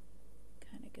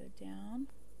 kind of go down.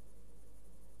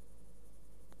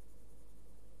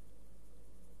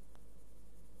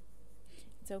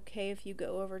 It's okay if you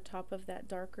go over top of that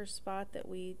darker spot that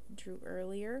we drew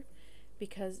earlier,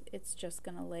 because it's just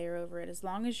going to layer over it. As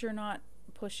long as you're not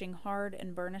pushing hard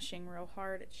and burnishing real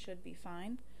hard, it should be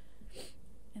fine.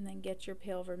 And then get your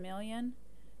pale vermilion.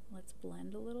 Let's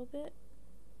blend a little bit.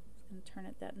 It's going to turn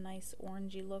it that nice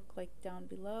orangey look like down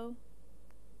below.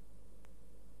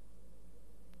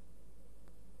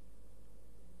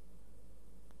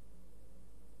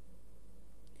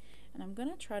 And I'm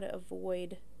going to try to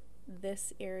avoid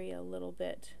this area a little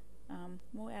bit.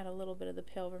 We'll add a little bit of the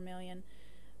pale vermilion,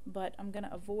 but I'm going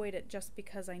to avoid it just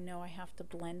because I know I have to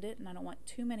blend it and I don't want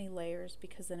too many layers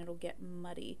because then it'll get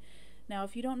muddy. Now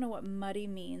if you don't know what muddy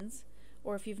means,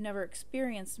 or if you've never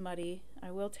experienced muddy,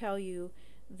 I will tell you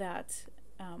that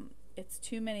it's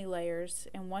too many layers,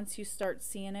 and once you start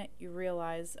seeing it you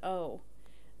realize, oh,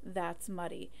 that's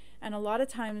muddy. And a lot of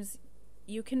times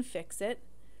you can fix it,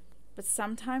 but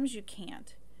sometimes you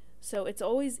can't. So it's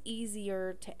always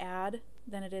easier to add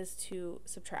than it is to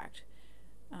subtract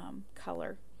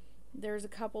color. There's a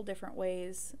couple different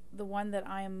ways. The one that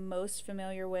I am most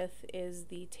familiar with is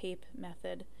the tape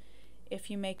method. If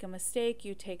you make a mistake,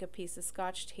 you take a piece of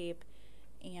Scotch tape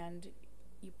and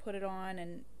you put it on,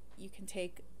 and you can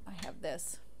take, I have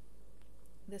this.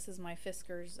 This is my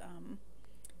Fiskars,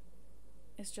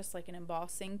 it's just like an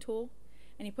embossing tool.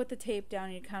 And you put the tape down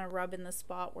and you kind of rub in the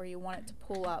spot where you want it to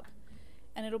pull up,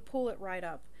 and it'll pull it right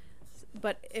up.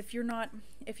 But if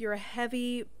you're a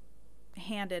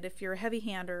heavy-handed, if you're a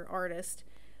heavy-hander artist,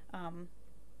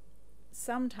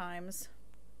 sometimes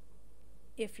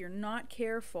if you're not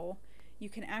careful, you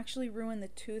can actually ruin the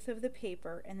tooth of the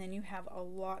paper, and then you have a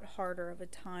lot harder of a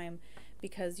time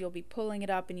because you'll be pulling it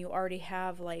up and you already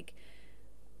have like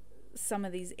some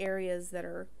of these areas that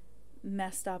are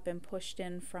messed up and pushed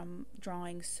in from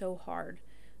drawing so hard.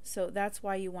 So that's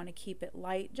why you want to keep it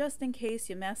light, just in case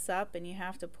you mess up and you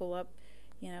have to pull up,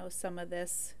 you know, some of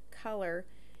this color.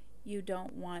 You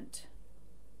don't want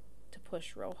to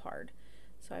push real hard.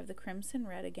 So I have the crimson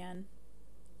red again.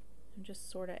 I'm just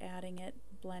sort of adding it,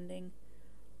 blending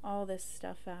all this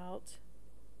stuff out.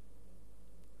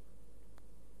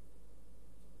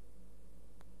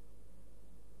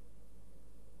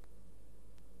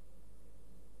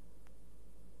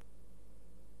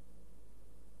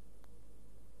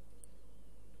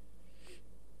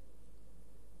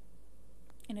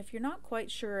 And if you're not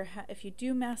quite sure, if you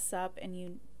do mess up and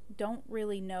you don't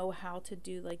really know how to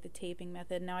do like the taping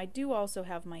method, now I do also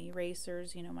have my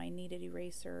erasers, you know, my kneaded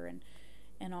eraser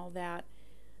and all that.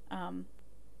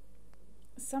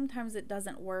 Sometimes it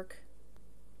doesn't work,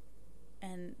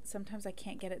 and sometimes I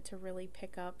can't get it to really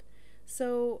pick up.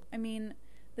 So, I mean,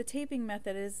 the taping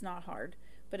method is not hard,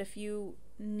 but if you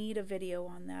need a video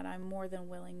on that, I'm more than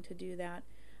willing to do that.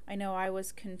 I know I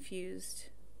was confused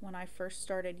when I first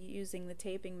started using the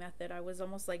taping method. I was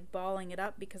almost like balling it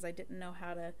up because I didn't know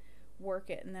how to work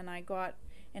it. And then I got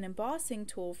an embossing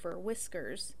tool for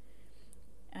whiskers.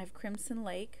 I have Crimson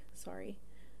Lake, sorry.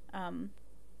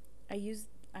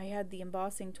 I had the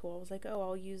embossing tool. I was like, oh,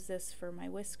 I'll use this for my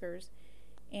whiskers.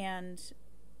 And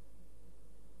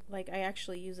like I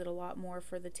actually use it a lot more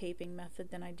for the taping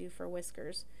method than I do for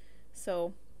whiskers.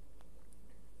 So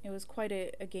it was quite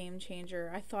a game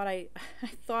changer. I thought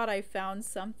I found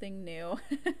something new,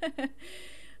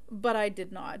 but I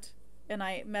did not. And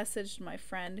I messaged my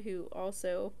friend who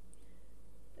also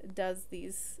does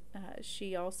these.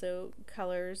 She also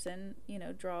colors and, you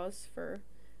know, draws for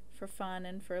fun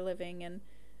and for a living. And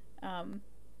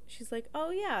she's like, "Oh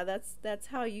yeah, that's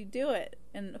how you do it."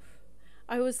 And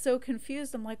I was so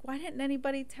confused. I'm like, why didn't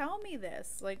anybody tell me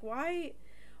this? Like, why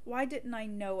didn't I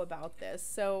know about this?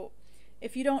 So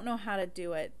if you don't know how to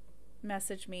do it,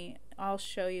 message me. I'll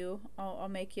show you. I'll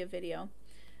make you a video.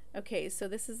 Okay, so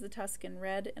this is the Tuscan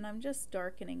Red, and I'm just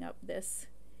darkening up this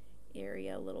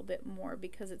area a little bit more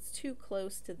because it's too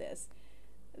close to this.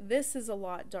 This is a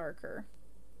lot darker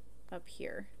up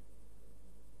here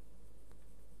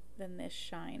than this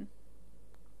shine.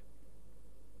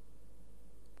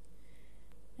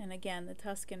 And again, the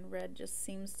Tuscan Red just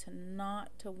seems to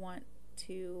not to want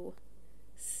to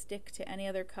stick to any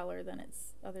other color than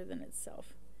other than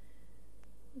itself.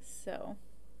 So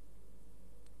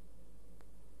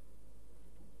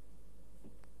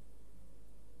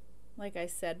like I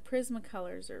said,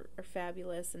 Prismacolors are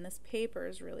fabulous, and this paper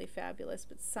is really fabulous,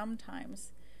 but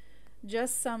sometimes,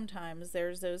 just sometimes,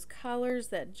 there's those colors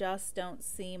that just don't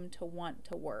seem to want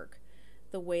to work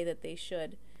the way that they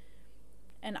should.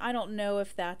 And I don't know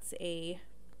if that's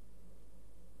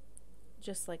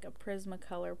just like a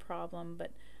Prismacolor problem,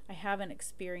 but I haven't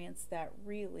experienced that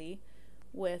really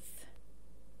with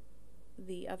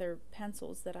the other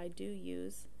pencils that I do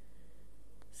use.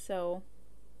 So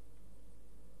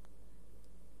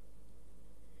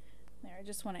there, I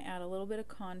just want to add a little bit of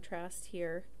contrast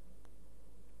here.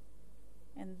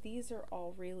 And these are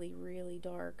all really, really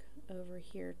dark over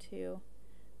here too.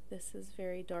 This is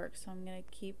very dark, so I'm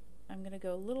going to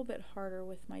go a little bit harder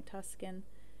with my Tuscan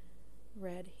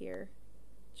Red here,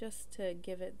 just to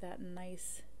give it that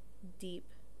nice deep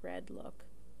red look.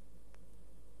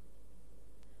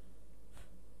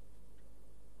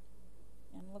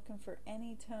 I'm looking for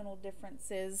any tonal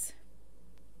differences.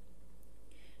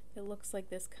 It looks like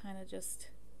this kind of just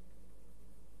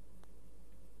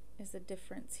is a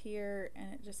difference here,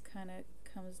 and it just kind of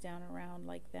comes down around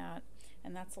like that,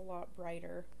 and that's a lot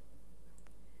brighter.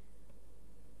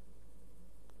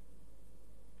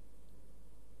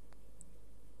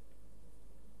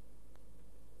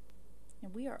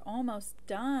 And we are almost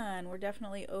done. We're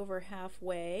definitely over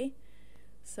halfway,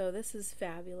 so this is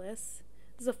fabulous.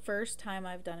 This is the first time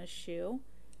I've done a shoe,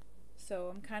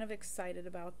 so I'm kind of excited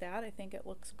about that. I think it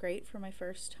looks great for my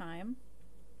first time.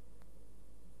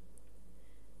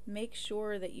 Make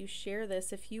sure that you share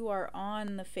this. If you are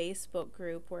on the Facebook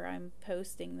group where I'm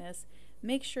posting this,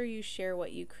 make sure you share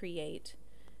what you create,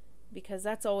 because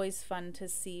that's always fun to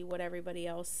see what everybody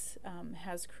else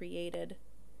has created.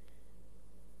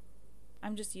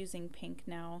 I'm just using pink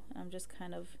now. I'm just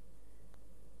kind of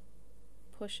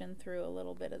pushing through a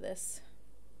little bit of this.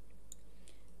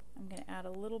 I'm going to add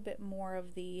a little bit more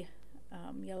of the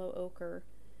yellow ochre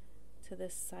to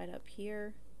this side up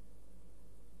here.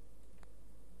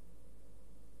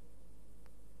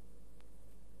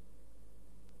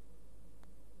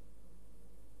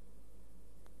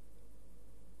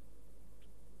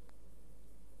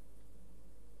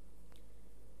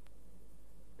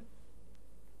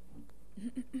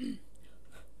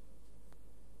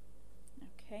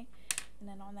 Okay, and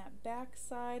then on that back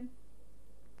side,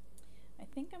 I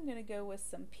think I'm going to go with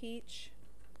some peach,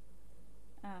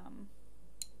 and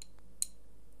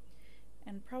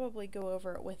probably go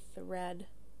over it with the red,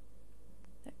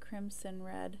 that crimson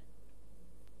red.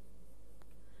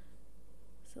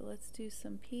 So let's do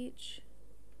some peach,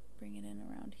 bring it in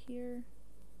around here,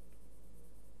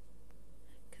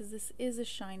 because this is a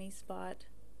shiny spot.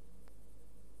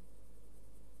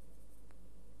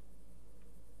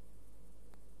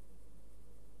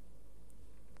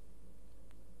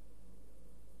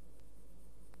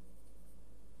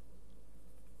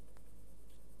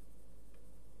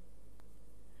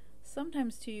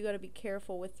 Sometimes too, you got to be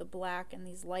careful with the black and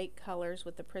these light colors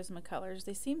with the Prismacolors.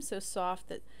 They seem so soft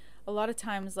that a lot of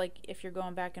times, like if you're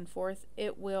going back and forth,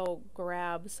 it will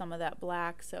grab some of that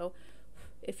black. So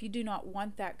if you do not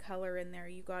want that color in there,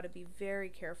 you got to be very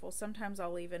careful. Sometimes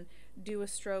I'll even do a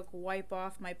stroke, wipe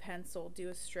off my pencil, do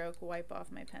a stroke, wipe off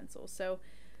my pencil. So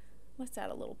let's add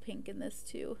a little pink in this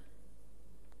too.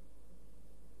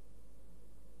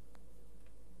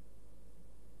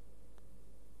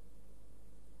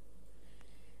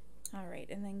 Alright,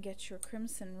 and then get your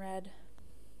crimson red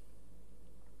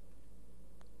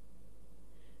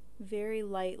very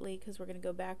lightly, because we're going to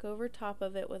go back over top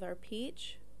of it with our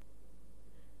peach,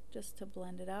 just to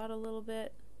blend it out a little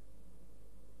bit.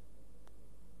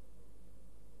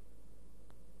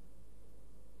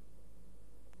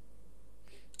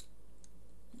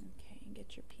 Okay, and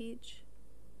get your peach.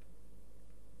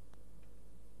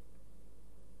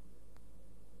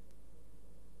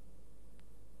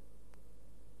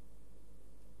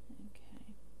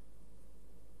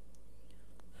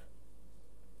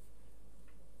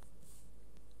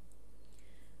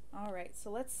 Alright, so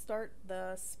let's start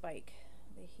the spike,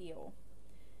 the heel.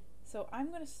 So I'm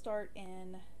going to start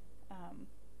in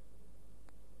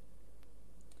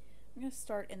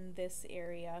this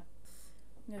area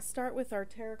I'm going to start with our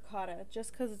terracotta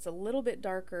just because it's a little bit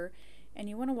darker, and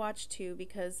you want to watch too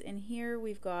because in here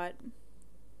we've got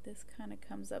this kind of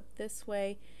comes up this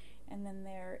way, and then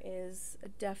there is a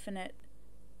definite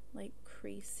like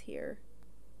crease here.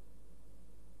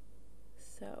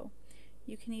 So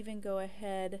you can even go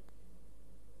ahead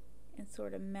and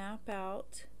sort of map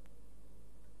out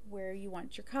where you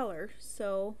want your color.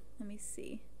 So let me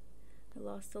see. I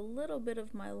lost a little bit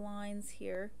of my lines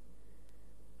here.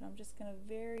 I'm just going to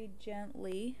very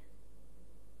gently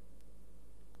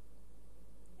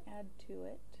add to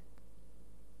it.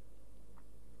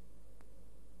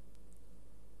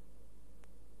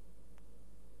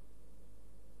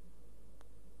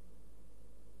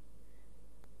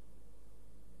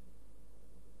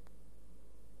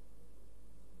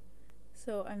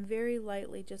 So I'm very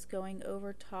lightly just going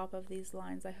over top of these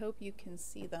lines. I hope you can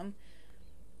see them.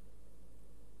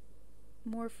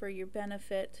 More for your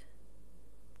benefit,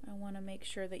 I want to make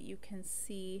sure that you can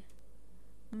see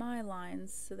my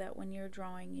lines so that when you're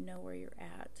drawing you know where you're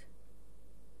at.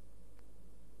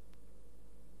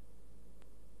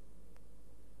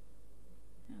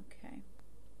 Okay.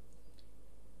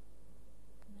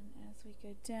 And then as we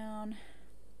go down,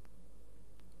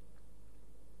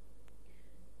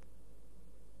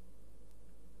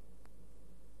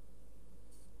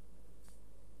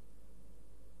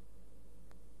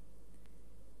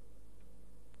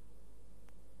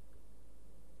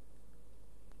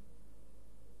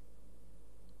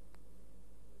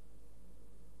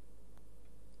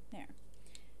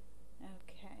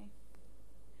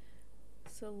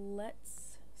 so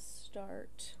let's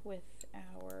start with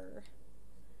our,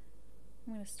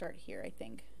 I'm going to start here I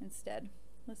think instead.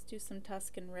 Let's do some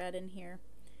Tuscan red in here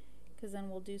because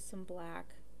then we'll do some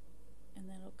black and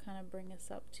then it'll kind of bring us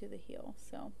up to the heel.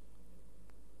 So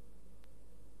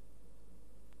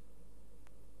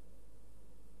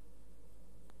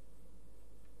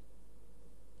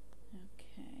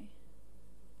okay.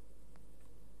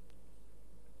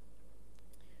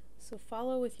 So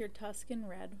follow with your Tuscan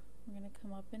red. We're going to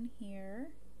come up in here.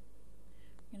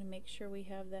 We're going to make sure we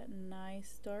have that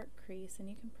nice dark crease, and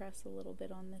you can press a little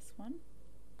bit on this one.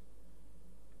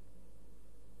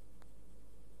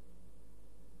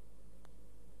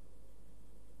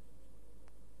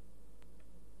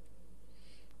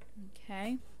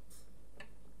 Okay.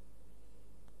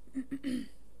 And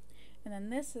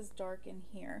then this is dark in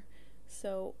here.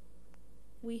 So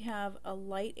we have a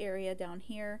light area down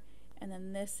here, and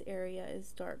then this area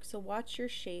is dark. So watch your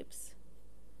shapes.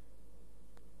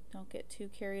 Don't get too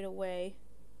carried away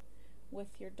with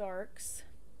your darks.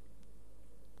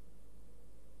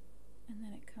 And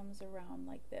then it comes around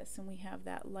like this, and we have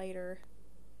that lighter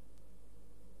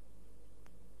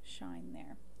shine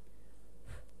there.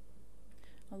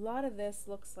 A lot of this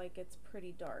looks like it's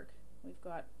pretty dark. We've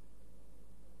got,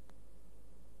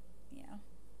 yeah,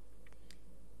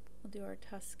 we'll do our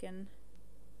Tuscan.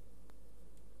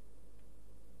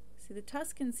 See, the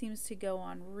Tuscan seems to go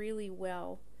on really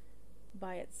well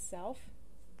by itself,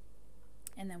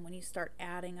 and then when you start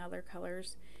adding other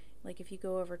colors, like if you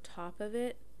go over top of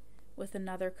it with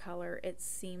another color, it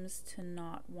seems to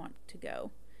not want to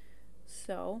go.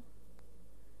 So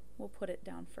we'll put it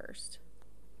down first,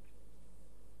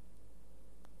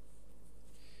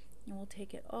 and we'll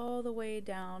take it all the way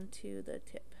down to the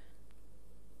tip.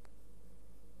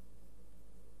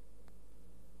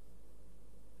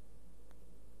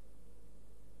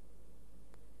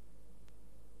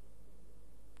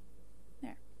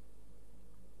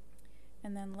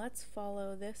 And then let's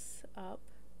follow this up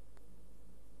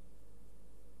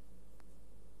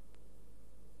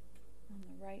on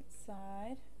the right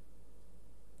side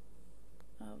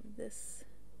of this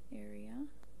area.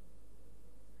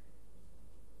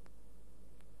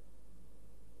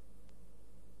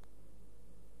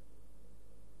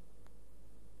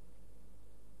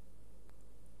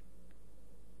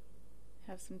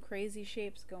 Have some crazy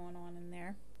shapes going on in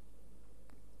there.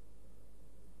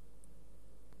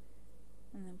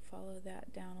 And then follow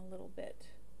that down a little bit.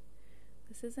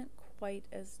 This isn't quite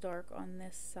as dark on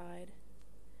this side,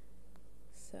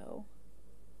 so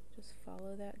just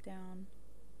follow that down.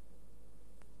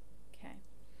 Okay,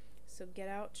 so get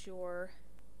out your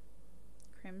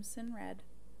crimson red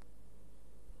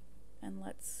and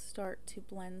let's start to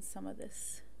blend some of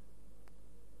this,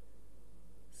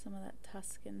 some of that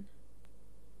Tuscan.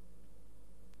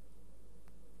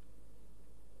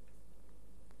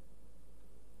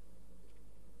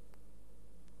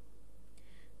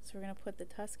 So we're going to put the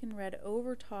Tuscan red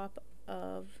over top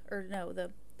of, or no,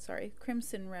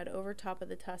 crimson red over top of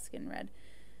the Tuscan red,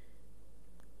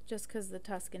 just because the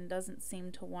Tuscan doesn't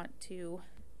seem to want to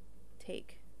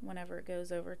take whenever it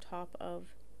goes over top of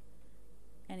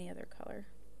any other color.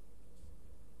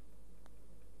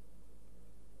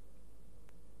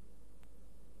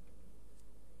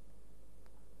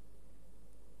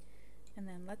 And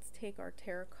then let's take our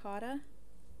terracotta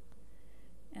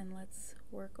and let's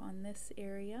work on this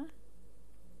area.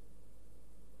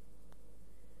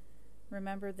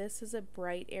 Remember, this is a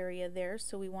bright area there,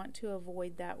 so we want to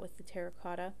avoid that with the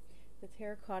terracotta. The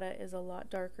terracotta is a lot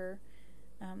darker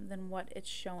than what it's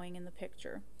showing in the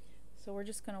picture. So we're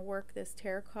just going to work this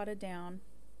terracotta down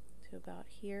to about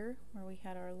here where we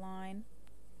had our line.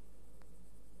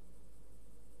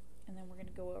 And then we're going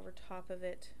to go over top of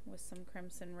it with some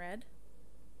crimson red.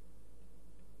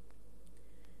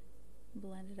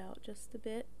 Blend it out just a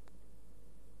bit.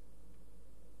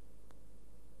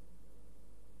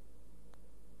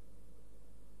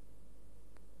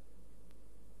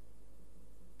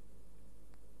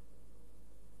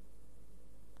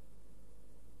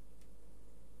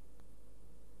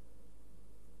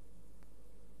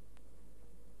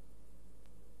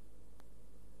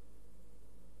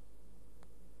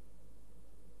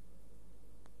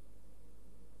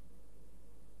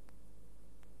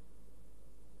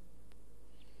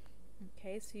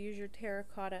 Okay, so use your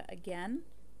terracotta again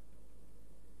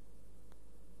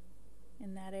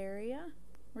in that area.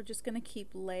 We're just going to keep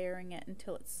layering it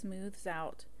until it smooths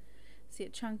out. See,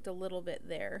 it chunked a little bit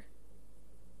there.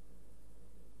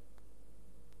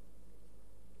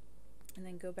 And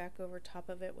then go back over top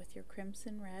of it with your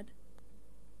crimson red.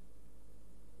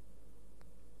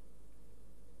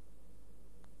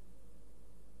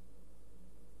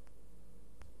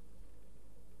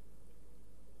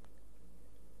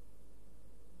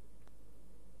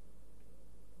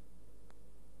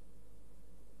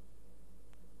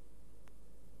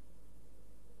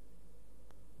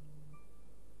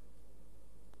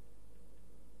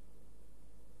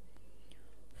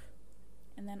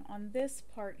 And then on this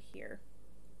part here,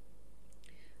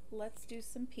 let's do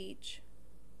some peach.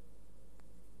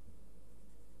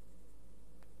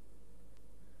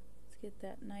 Let's get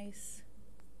that nice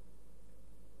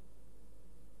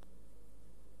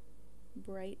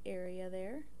bright area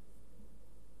there.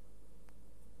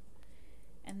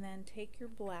 And then take your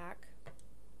black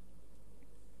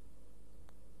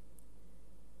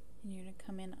and you're going to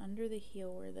come in under the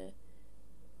heel where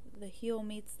the heel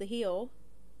meets the heel,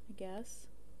 I guess.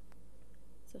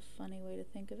 It's a funny way to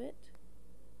think of it.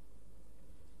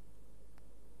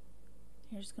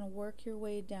 You're just going to work your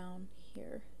way down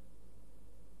here.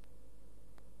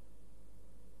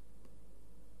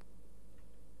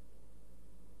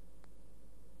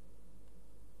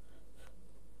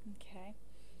 Okay.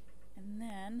 And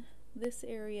then this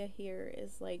area here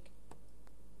is like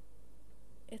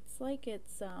it's like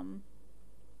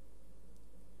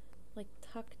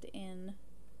tucked in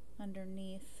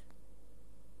underneath.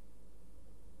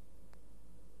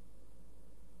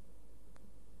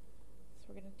 So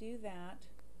we're going to do that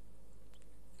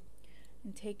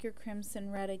and take your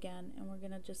crimson red again, and we're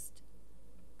going to just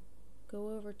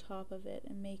go over top of it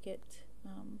and make it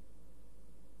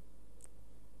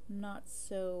not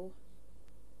so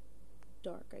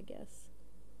dark, I guess.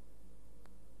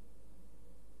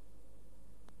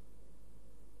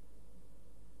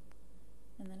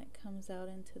 And then it comes out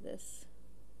into this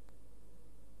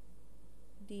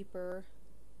deeper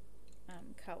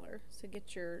color. So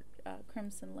get your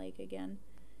Crimson Lake again,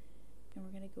 and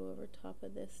we're going to go over top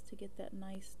of this to get that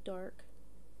nice dark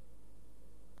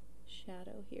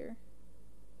shadow here.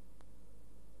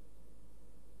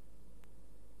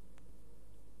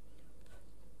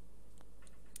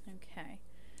 Okay,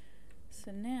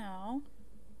 so now,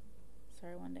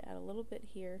 sorry, I wanted to add a little bit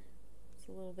here. It's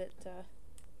a little bit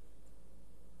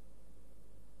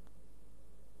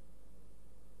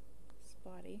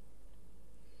spotty.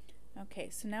 Okay,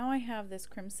 so now I have this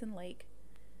Crimson Lake.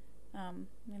 I'm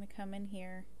going to come in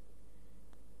here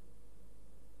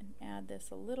and add this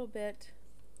a little bit,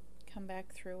 come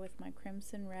back through with my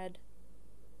crimson red.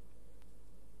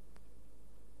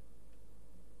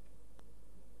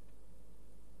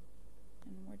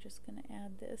 And we're just going to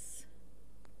add this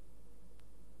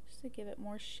just to give it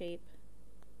more shape.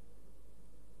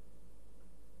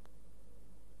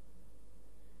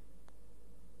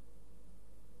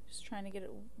 Just trying to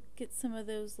get some of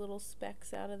those little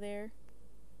specks out of there.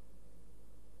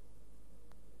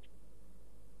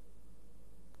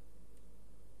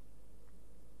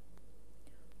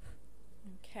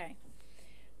 Okay,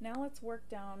 now let's work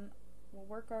down. We'll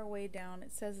work our way down.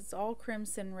 It says it's all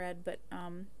crimson red, but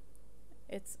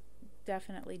it's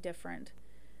definitely different.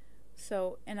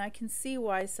 So, and I can see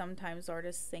why sometimes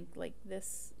artists think like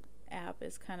this app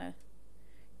is kind of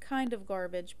kind of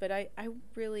garbage, but I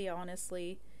really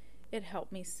honestly, it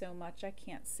helped me so much. I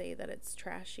can't say that it's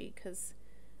trashy because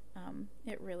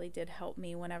it really did help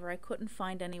me whenever I couldn't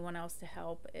find anyone else to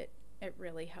help. It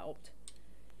really helped.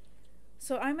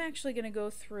 So I'm actually going to go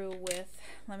through with,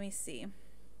 let me see.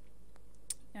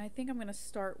 I think I'm going to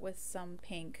start with some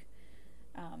pink.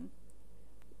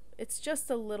 It's just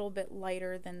a little bit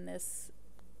lighter than this,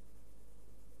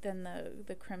 than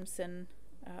the crimson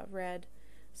red.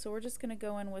 So we're just going to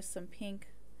go in with some pink.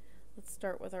 Let's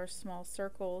start with our small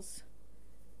circles.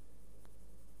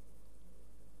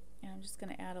 And I'm just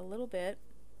going to add a little bit.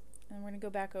 And we're going to go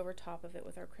back over top of it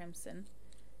with our crimson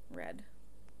red,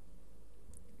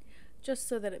 just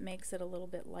so that it makes it a little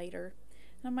bit lighter.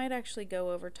 And I might actually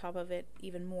go over top of it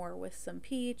even more with some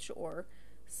peach or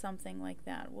something like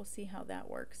that. We'll see how that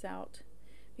works out,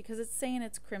 because it's saying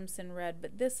it's crimson red,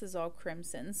 but this is all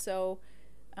crimson, so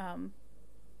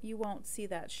you won't see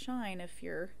that shine if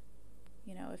you're,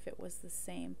 you know, if it was the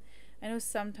same. I know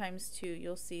sometimes too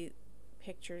you'll see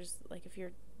pictures, like if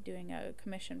you're doing a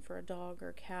commission for a dog or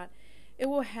a cat, it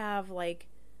will have like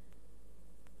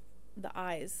the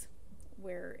eyes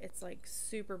where it's like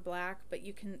super black, but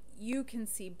you can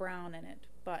see brown in it,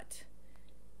 but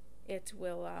it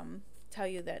will tell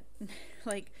you that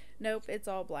like, nope, it's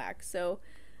all black. So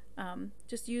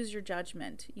just use your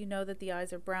judgment. You know that the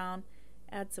eyes are brown,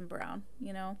 add some brown,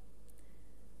 you know.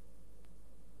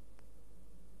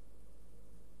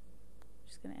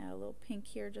 Just gonna add a little pink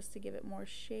here just to give it more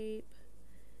shape.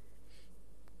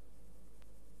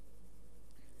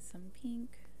 Some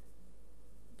pink,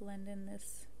 blend in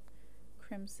this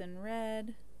crimson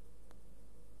red.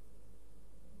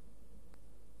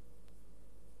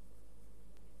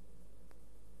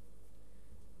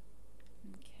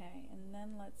 Okay, and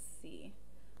then let's see,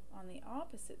 on the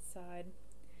opposite side,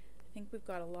 I think we've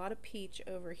got a lot of peach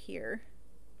over here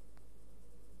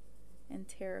and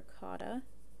terracotta.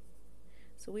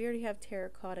 So we already have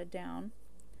terracotta down,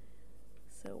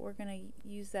 so we're going to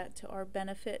use that to our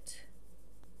benefit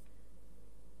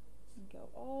and go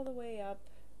all the way up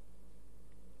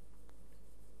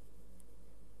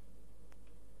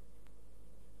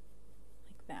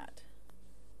like that.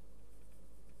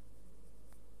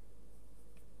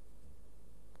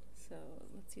 So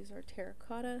let's use our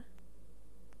terracotta,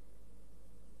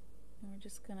 and we're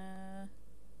just going to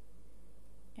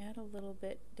add a little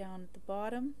bit down at the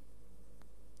bottom.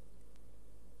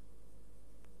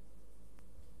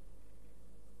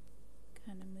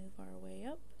 Kind of move our way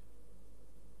up.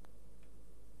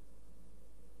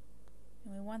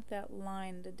 And we want that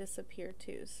line to disappear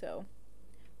too, so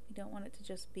we don't want it to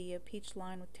just be a peach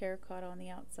line with terracotta on the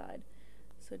outside.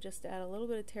 So just add a little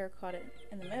bit of terracotta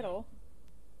in the middle,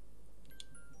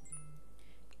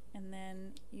 and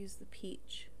then use the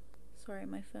peach. Sorry,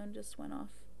 my phone just went off.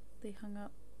 They hung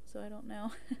up, so I don't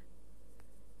know.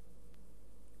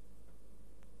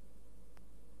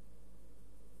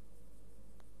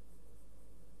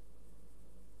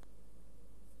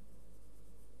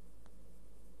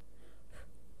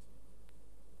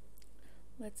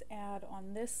 Let's add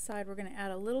on this side, we're going to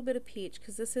add a little bit of peach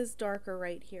because this is darker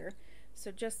right here. So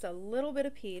just a little bit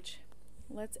of peach.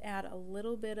 Let's add a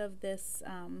little bit of this,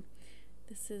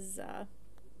 this is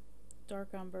dark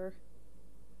umber.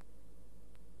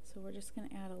 So we're just going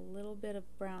to add a little bit of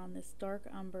brown, this dark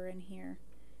umber in here.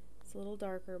 It's a little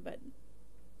darker, but,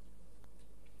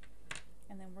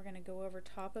 and then we're going to go over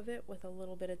top of it with a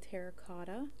little bit of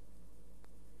terracotta.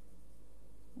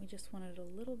 We just want it a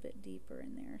little bit deeper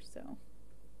in there, so.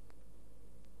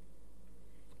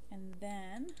 And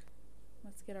then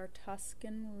let's get our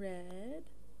Tuscan red.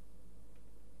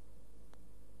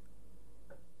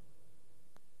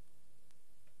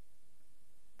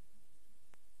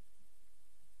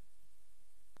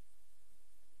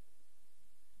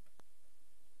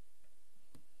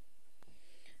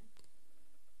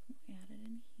 We'll add it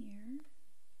in here.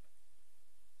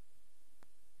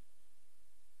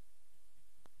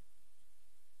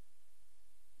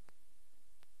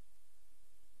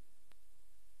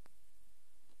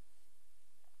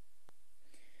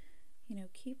 You know,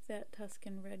 keep that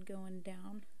Tuscan red going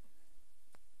down.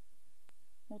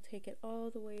 We'll take it all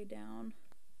the way down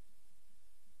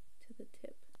to the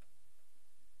tip.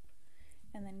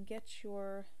 And then get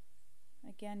your,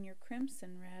 again, your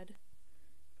crimson red.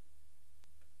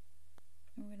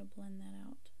 And we're going to blend that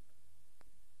out.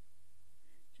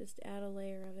 Just add a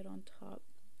layer of it on top.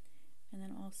 And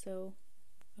then also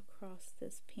across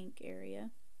this pink area.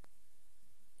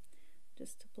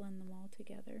 Just to blend them all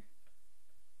together.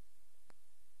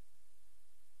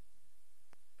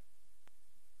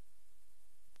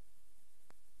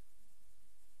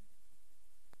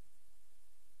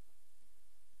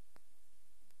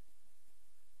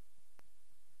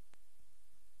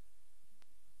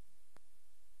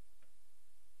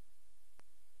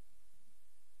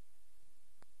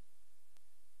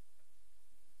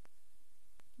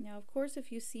 Now, of course,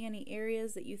 if you see any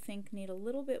areas that you think need a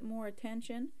little bit more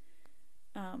attention,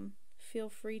 feel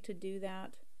free to do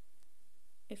that.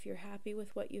 If you're happy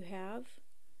with what you have,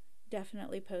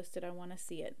 definitely post it. I want to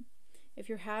see it. If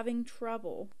you're having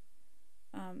trouble,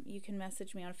 you can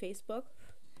message me on Facebook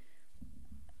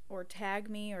or tag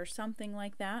me or something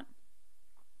like that,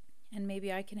 and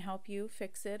maybe I can help you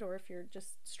fix it, or if you're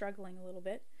just struggling a little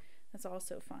bit, that's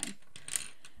also fine.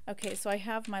 Okay, so I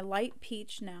have my light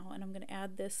peach now, and I'm going to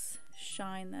add this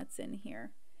shine that's in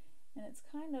here. And it's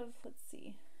kind of, let's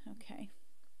see, okay.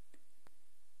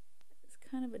 It's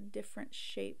kind of a different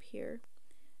shape here.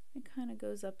 It kind of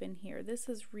goes up in here. This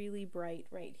is really bright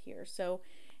right here, so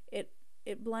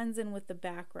it blends in with the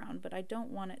background, but I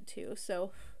don't want it to.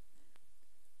 So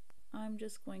I'm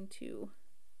just going to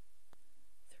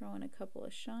throw in a couple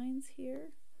of shines here.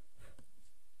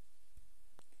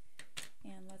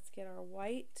 And let's get our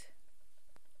white.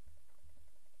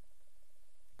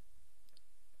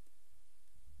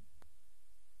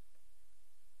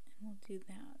 And we'll do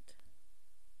that.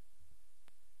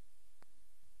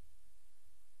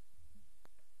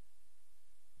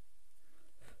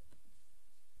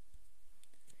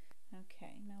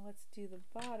 Okay, now let's do the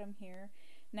bottom here.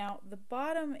 Now the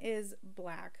bottom is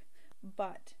black,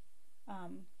 but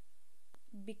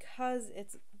because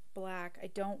it's black, I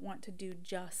don't want to do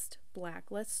just black.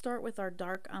 Let's start with our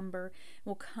dark umber.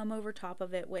 We'll come over top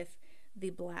of it with the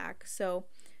black. So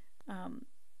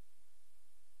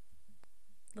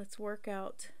let's work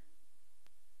out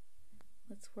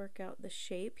the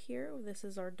shape here. This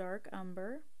is our dark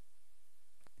umber.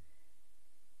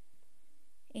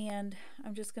 And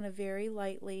I'm just going to very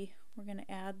lightly, we're going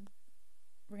to add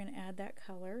that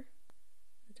color,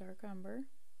 the dark umber.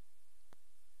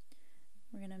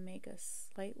 We're going to make a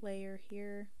slight layer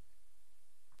here.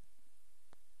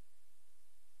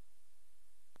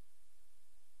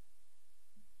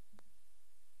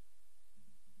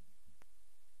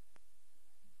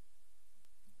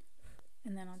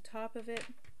 And then on top of it,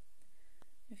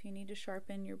 if you need to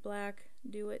sharpen your black,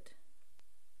 do it.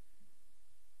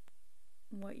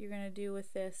 What you're going to do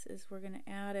with this is we're going to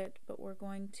add it, but we're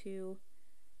going to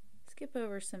skip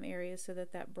over some areas so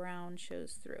that that brown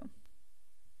shows through.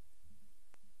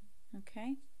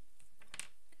 Okay,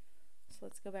 so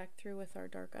let's go back through with our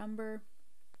dark umber.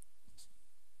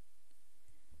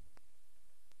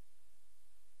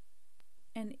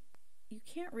 And you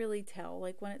can't really tell,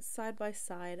 like when it's side by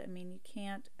side, I mean, you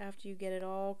can't, after you get it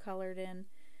all colored in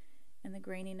and the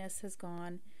graininess has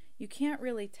gone, you can't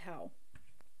really tell.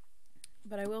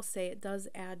 But I will say it does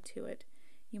add to it.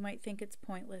 You might think it's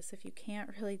pointless if you can't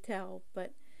really tell,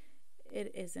 but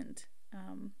it isn't.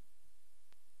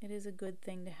 It is a good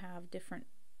thing to have different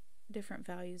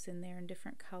values in there and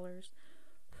different colors.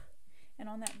 And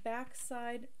on that back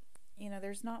side, you know,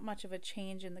 there's not much of a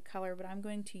change in the color, but I'm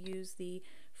going to use the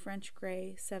French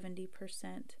Gray 70%.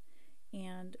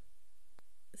 And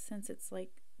since it's like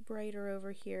brighter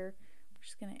over here, we're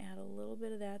just going to add a little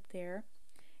bit of that there.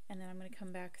 And then I'm going to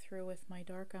come back through with my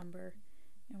dark umber,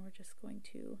 and we're just going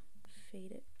to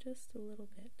fade it just a little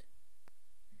bit.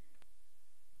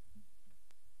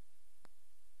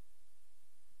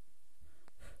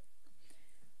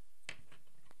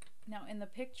 Now in the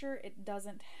picture it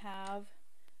doesn't have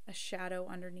a shadow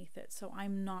underneath it, so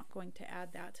I'm not going to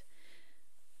add that.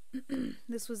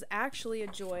 This was actually a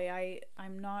joy.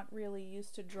 I'm not really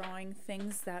used to drawing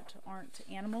things that aren't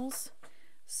animals.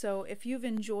 So if you've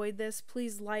enjoyed this,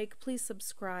 please like, please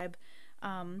subscribe,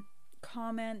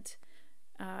 comment,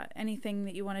 anything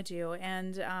that you want to do.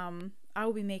 And I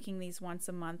will be making these once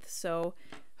a month. So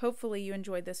hopefully you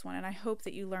enjoyed this one, and I hope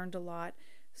that you learned a lot.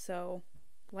 So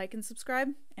like and subscribe,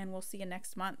 and we'll see you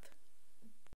next month.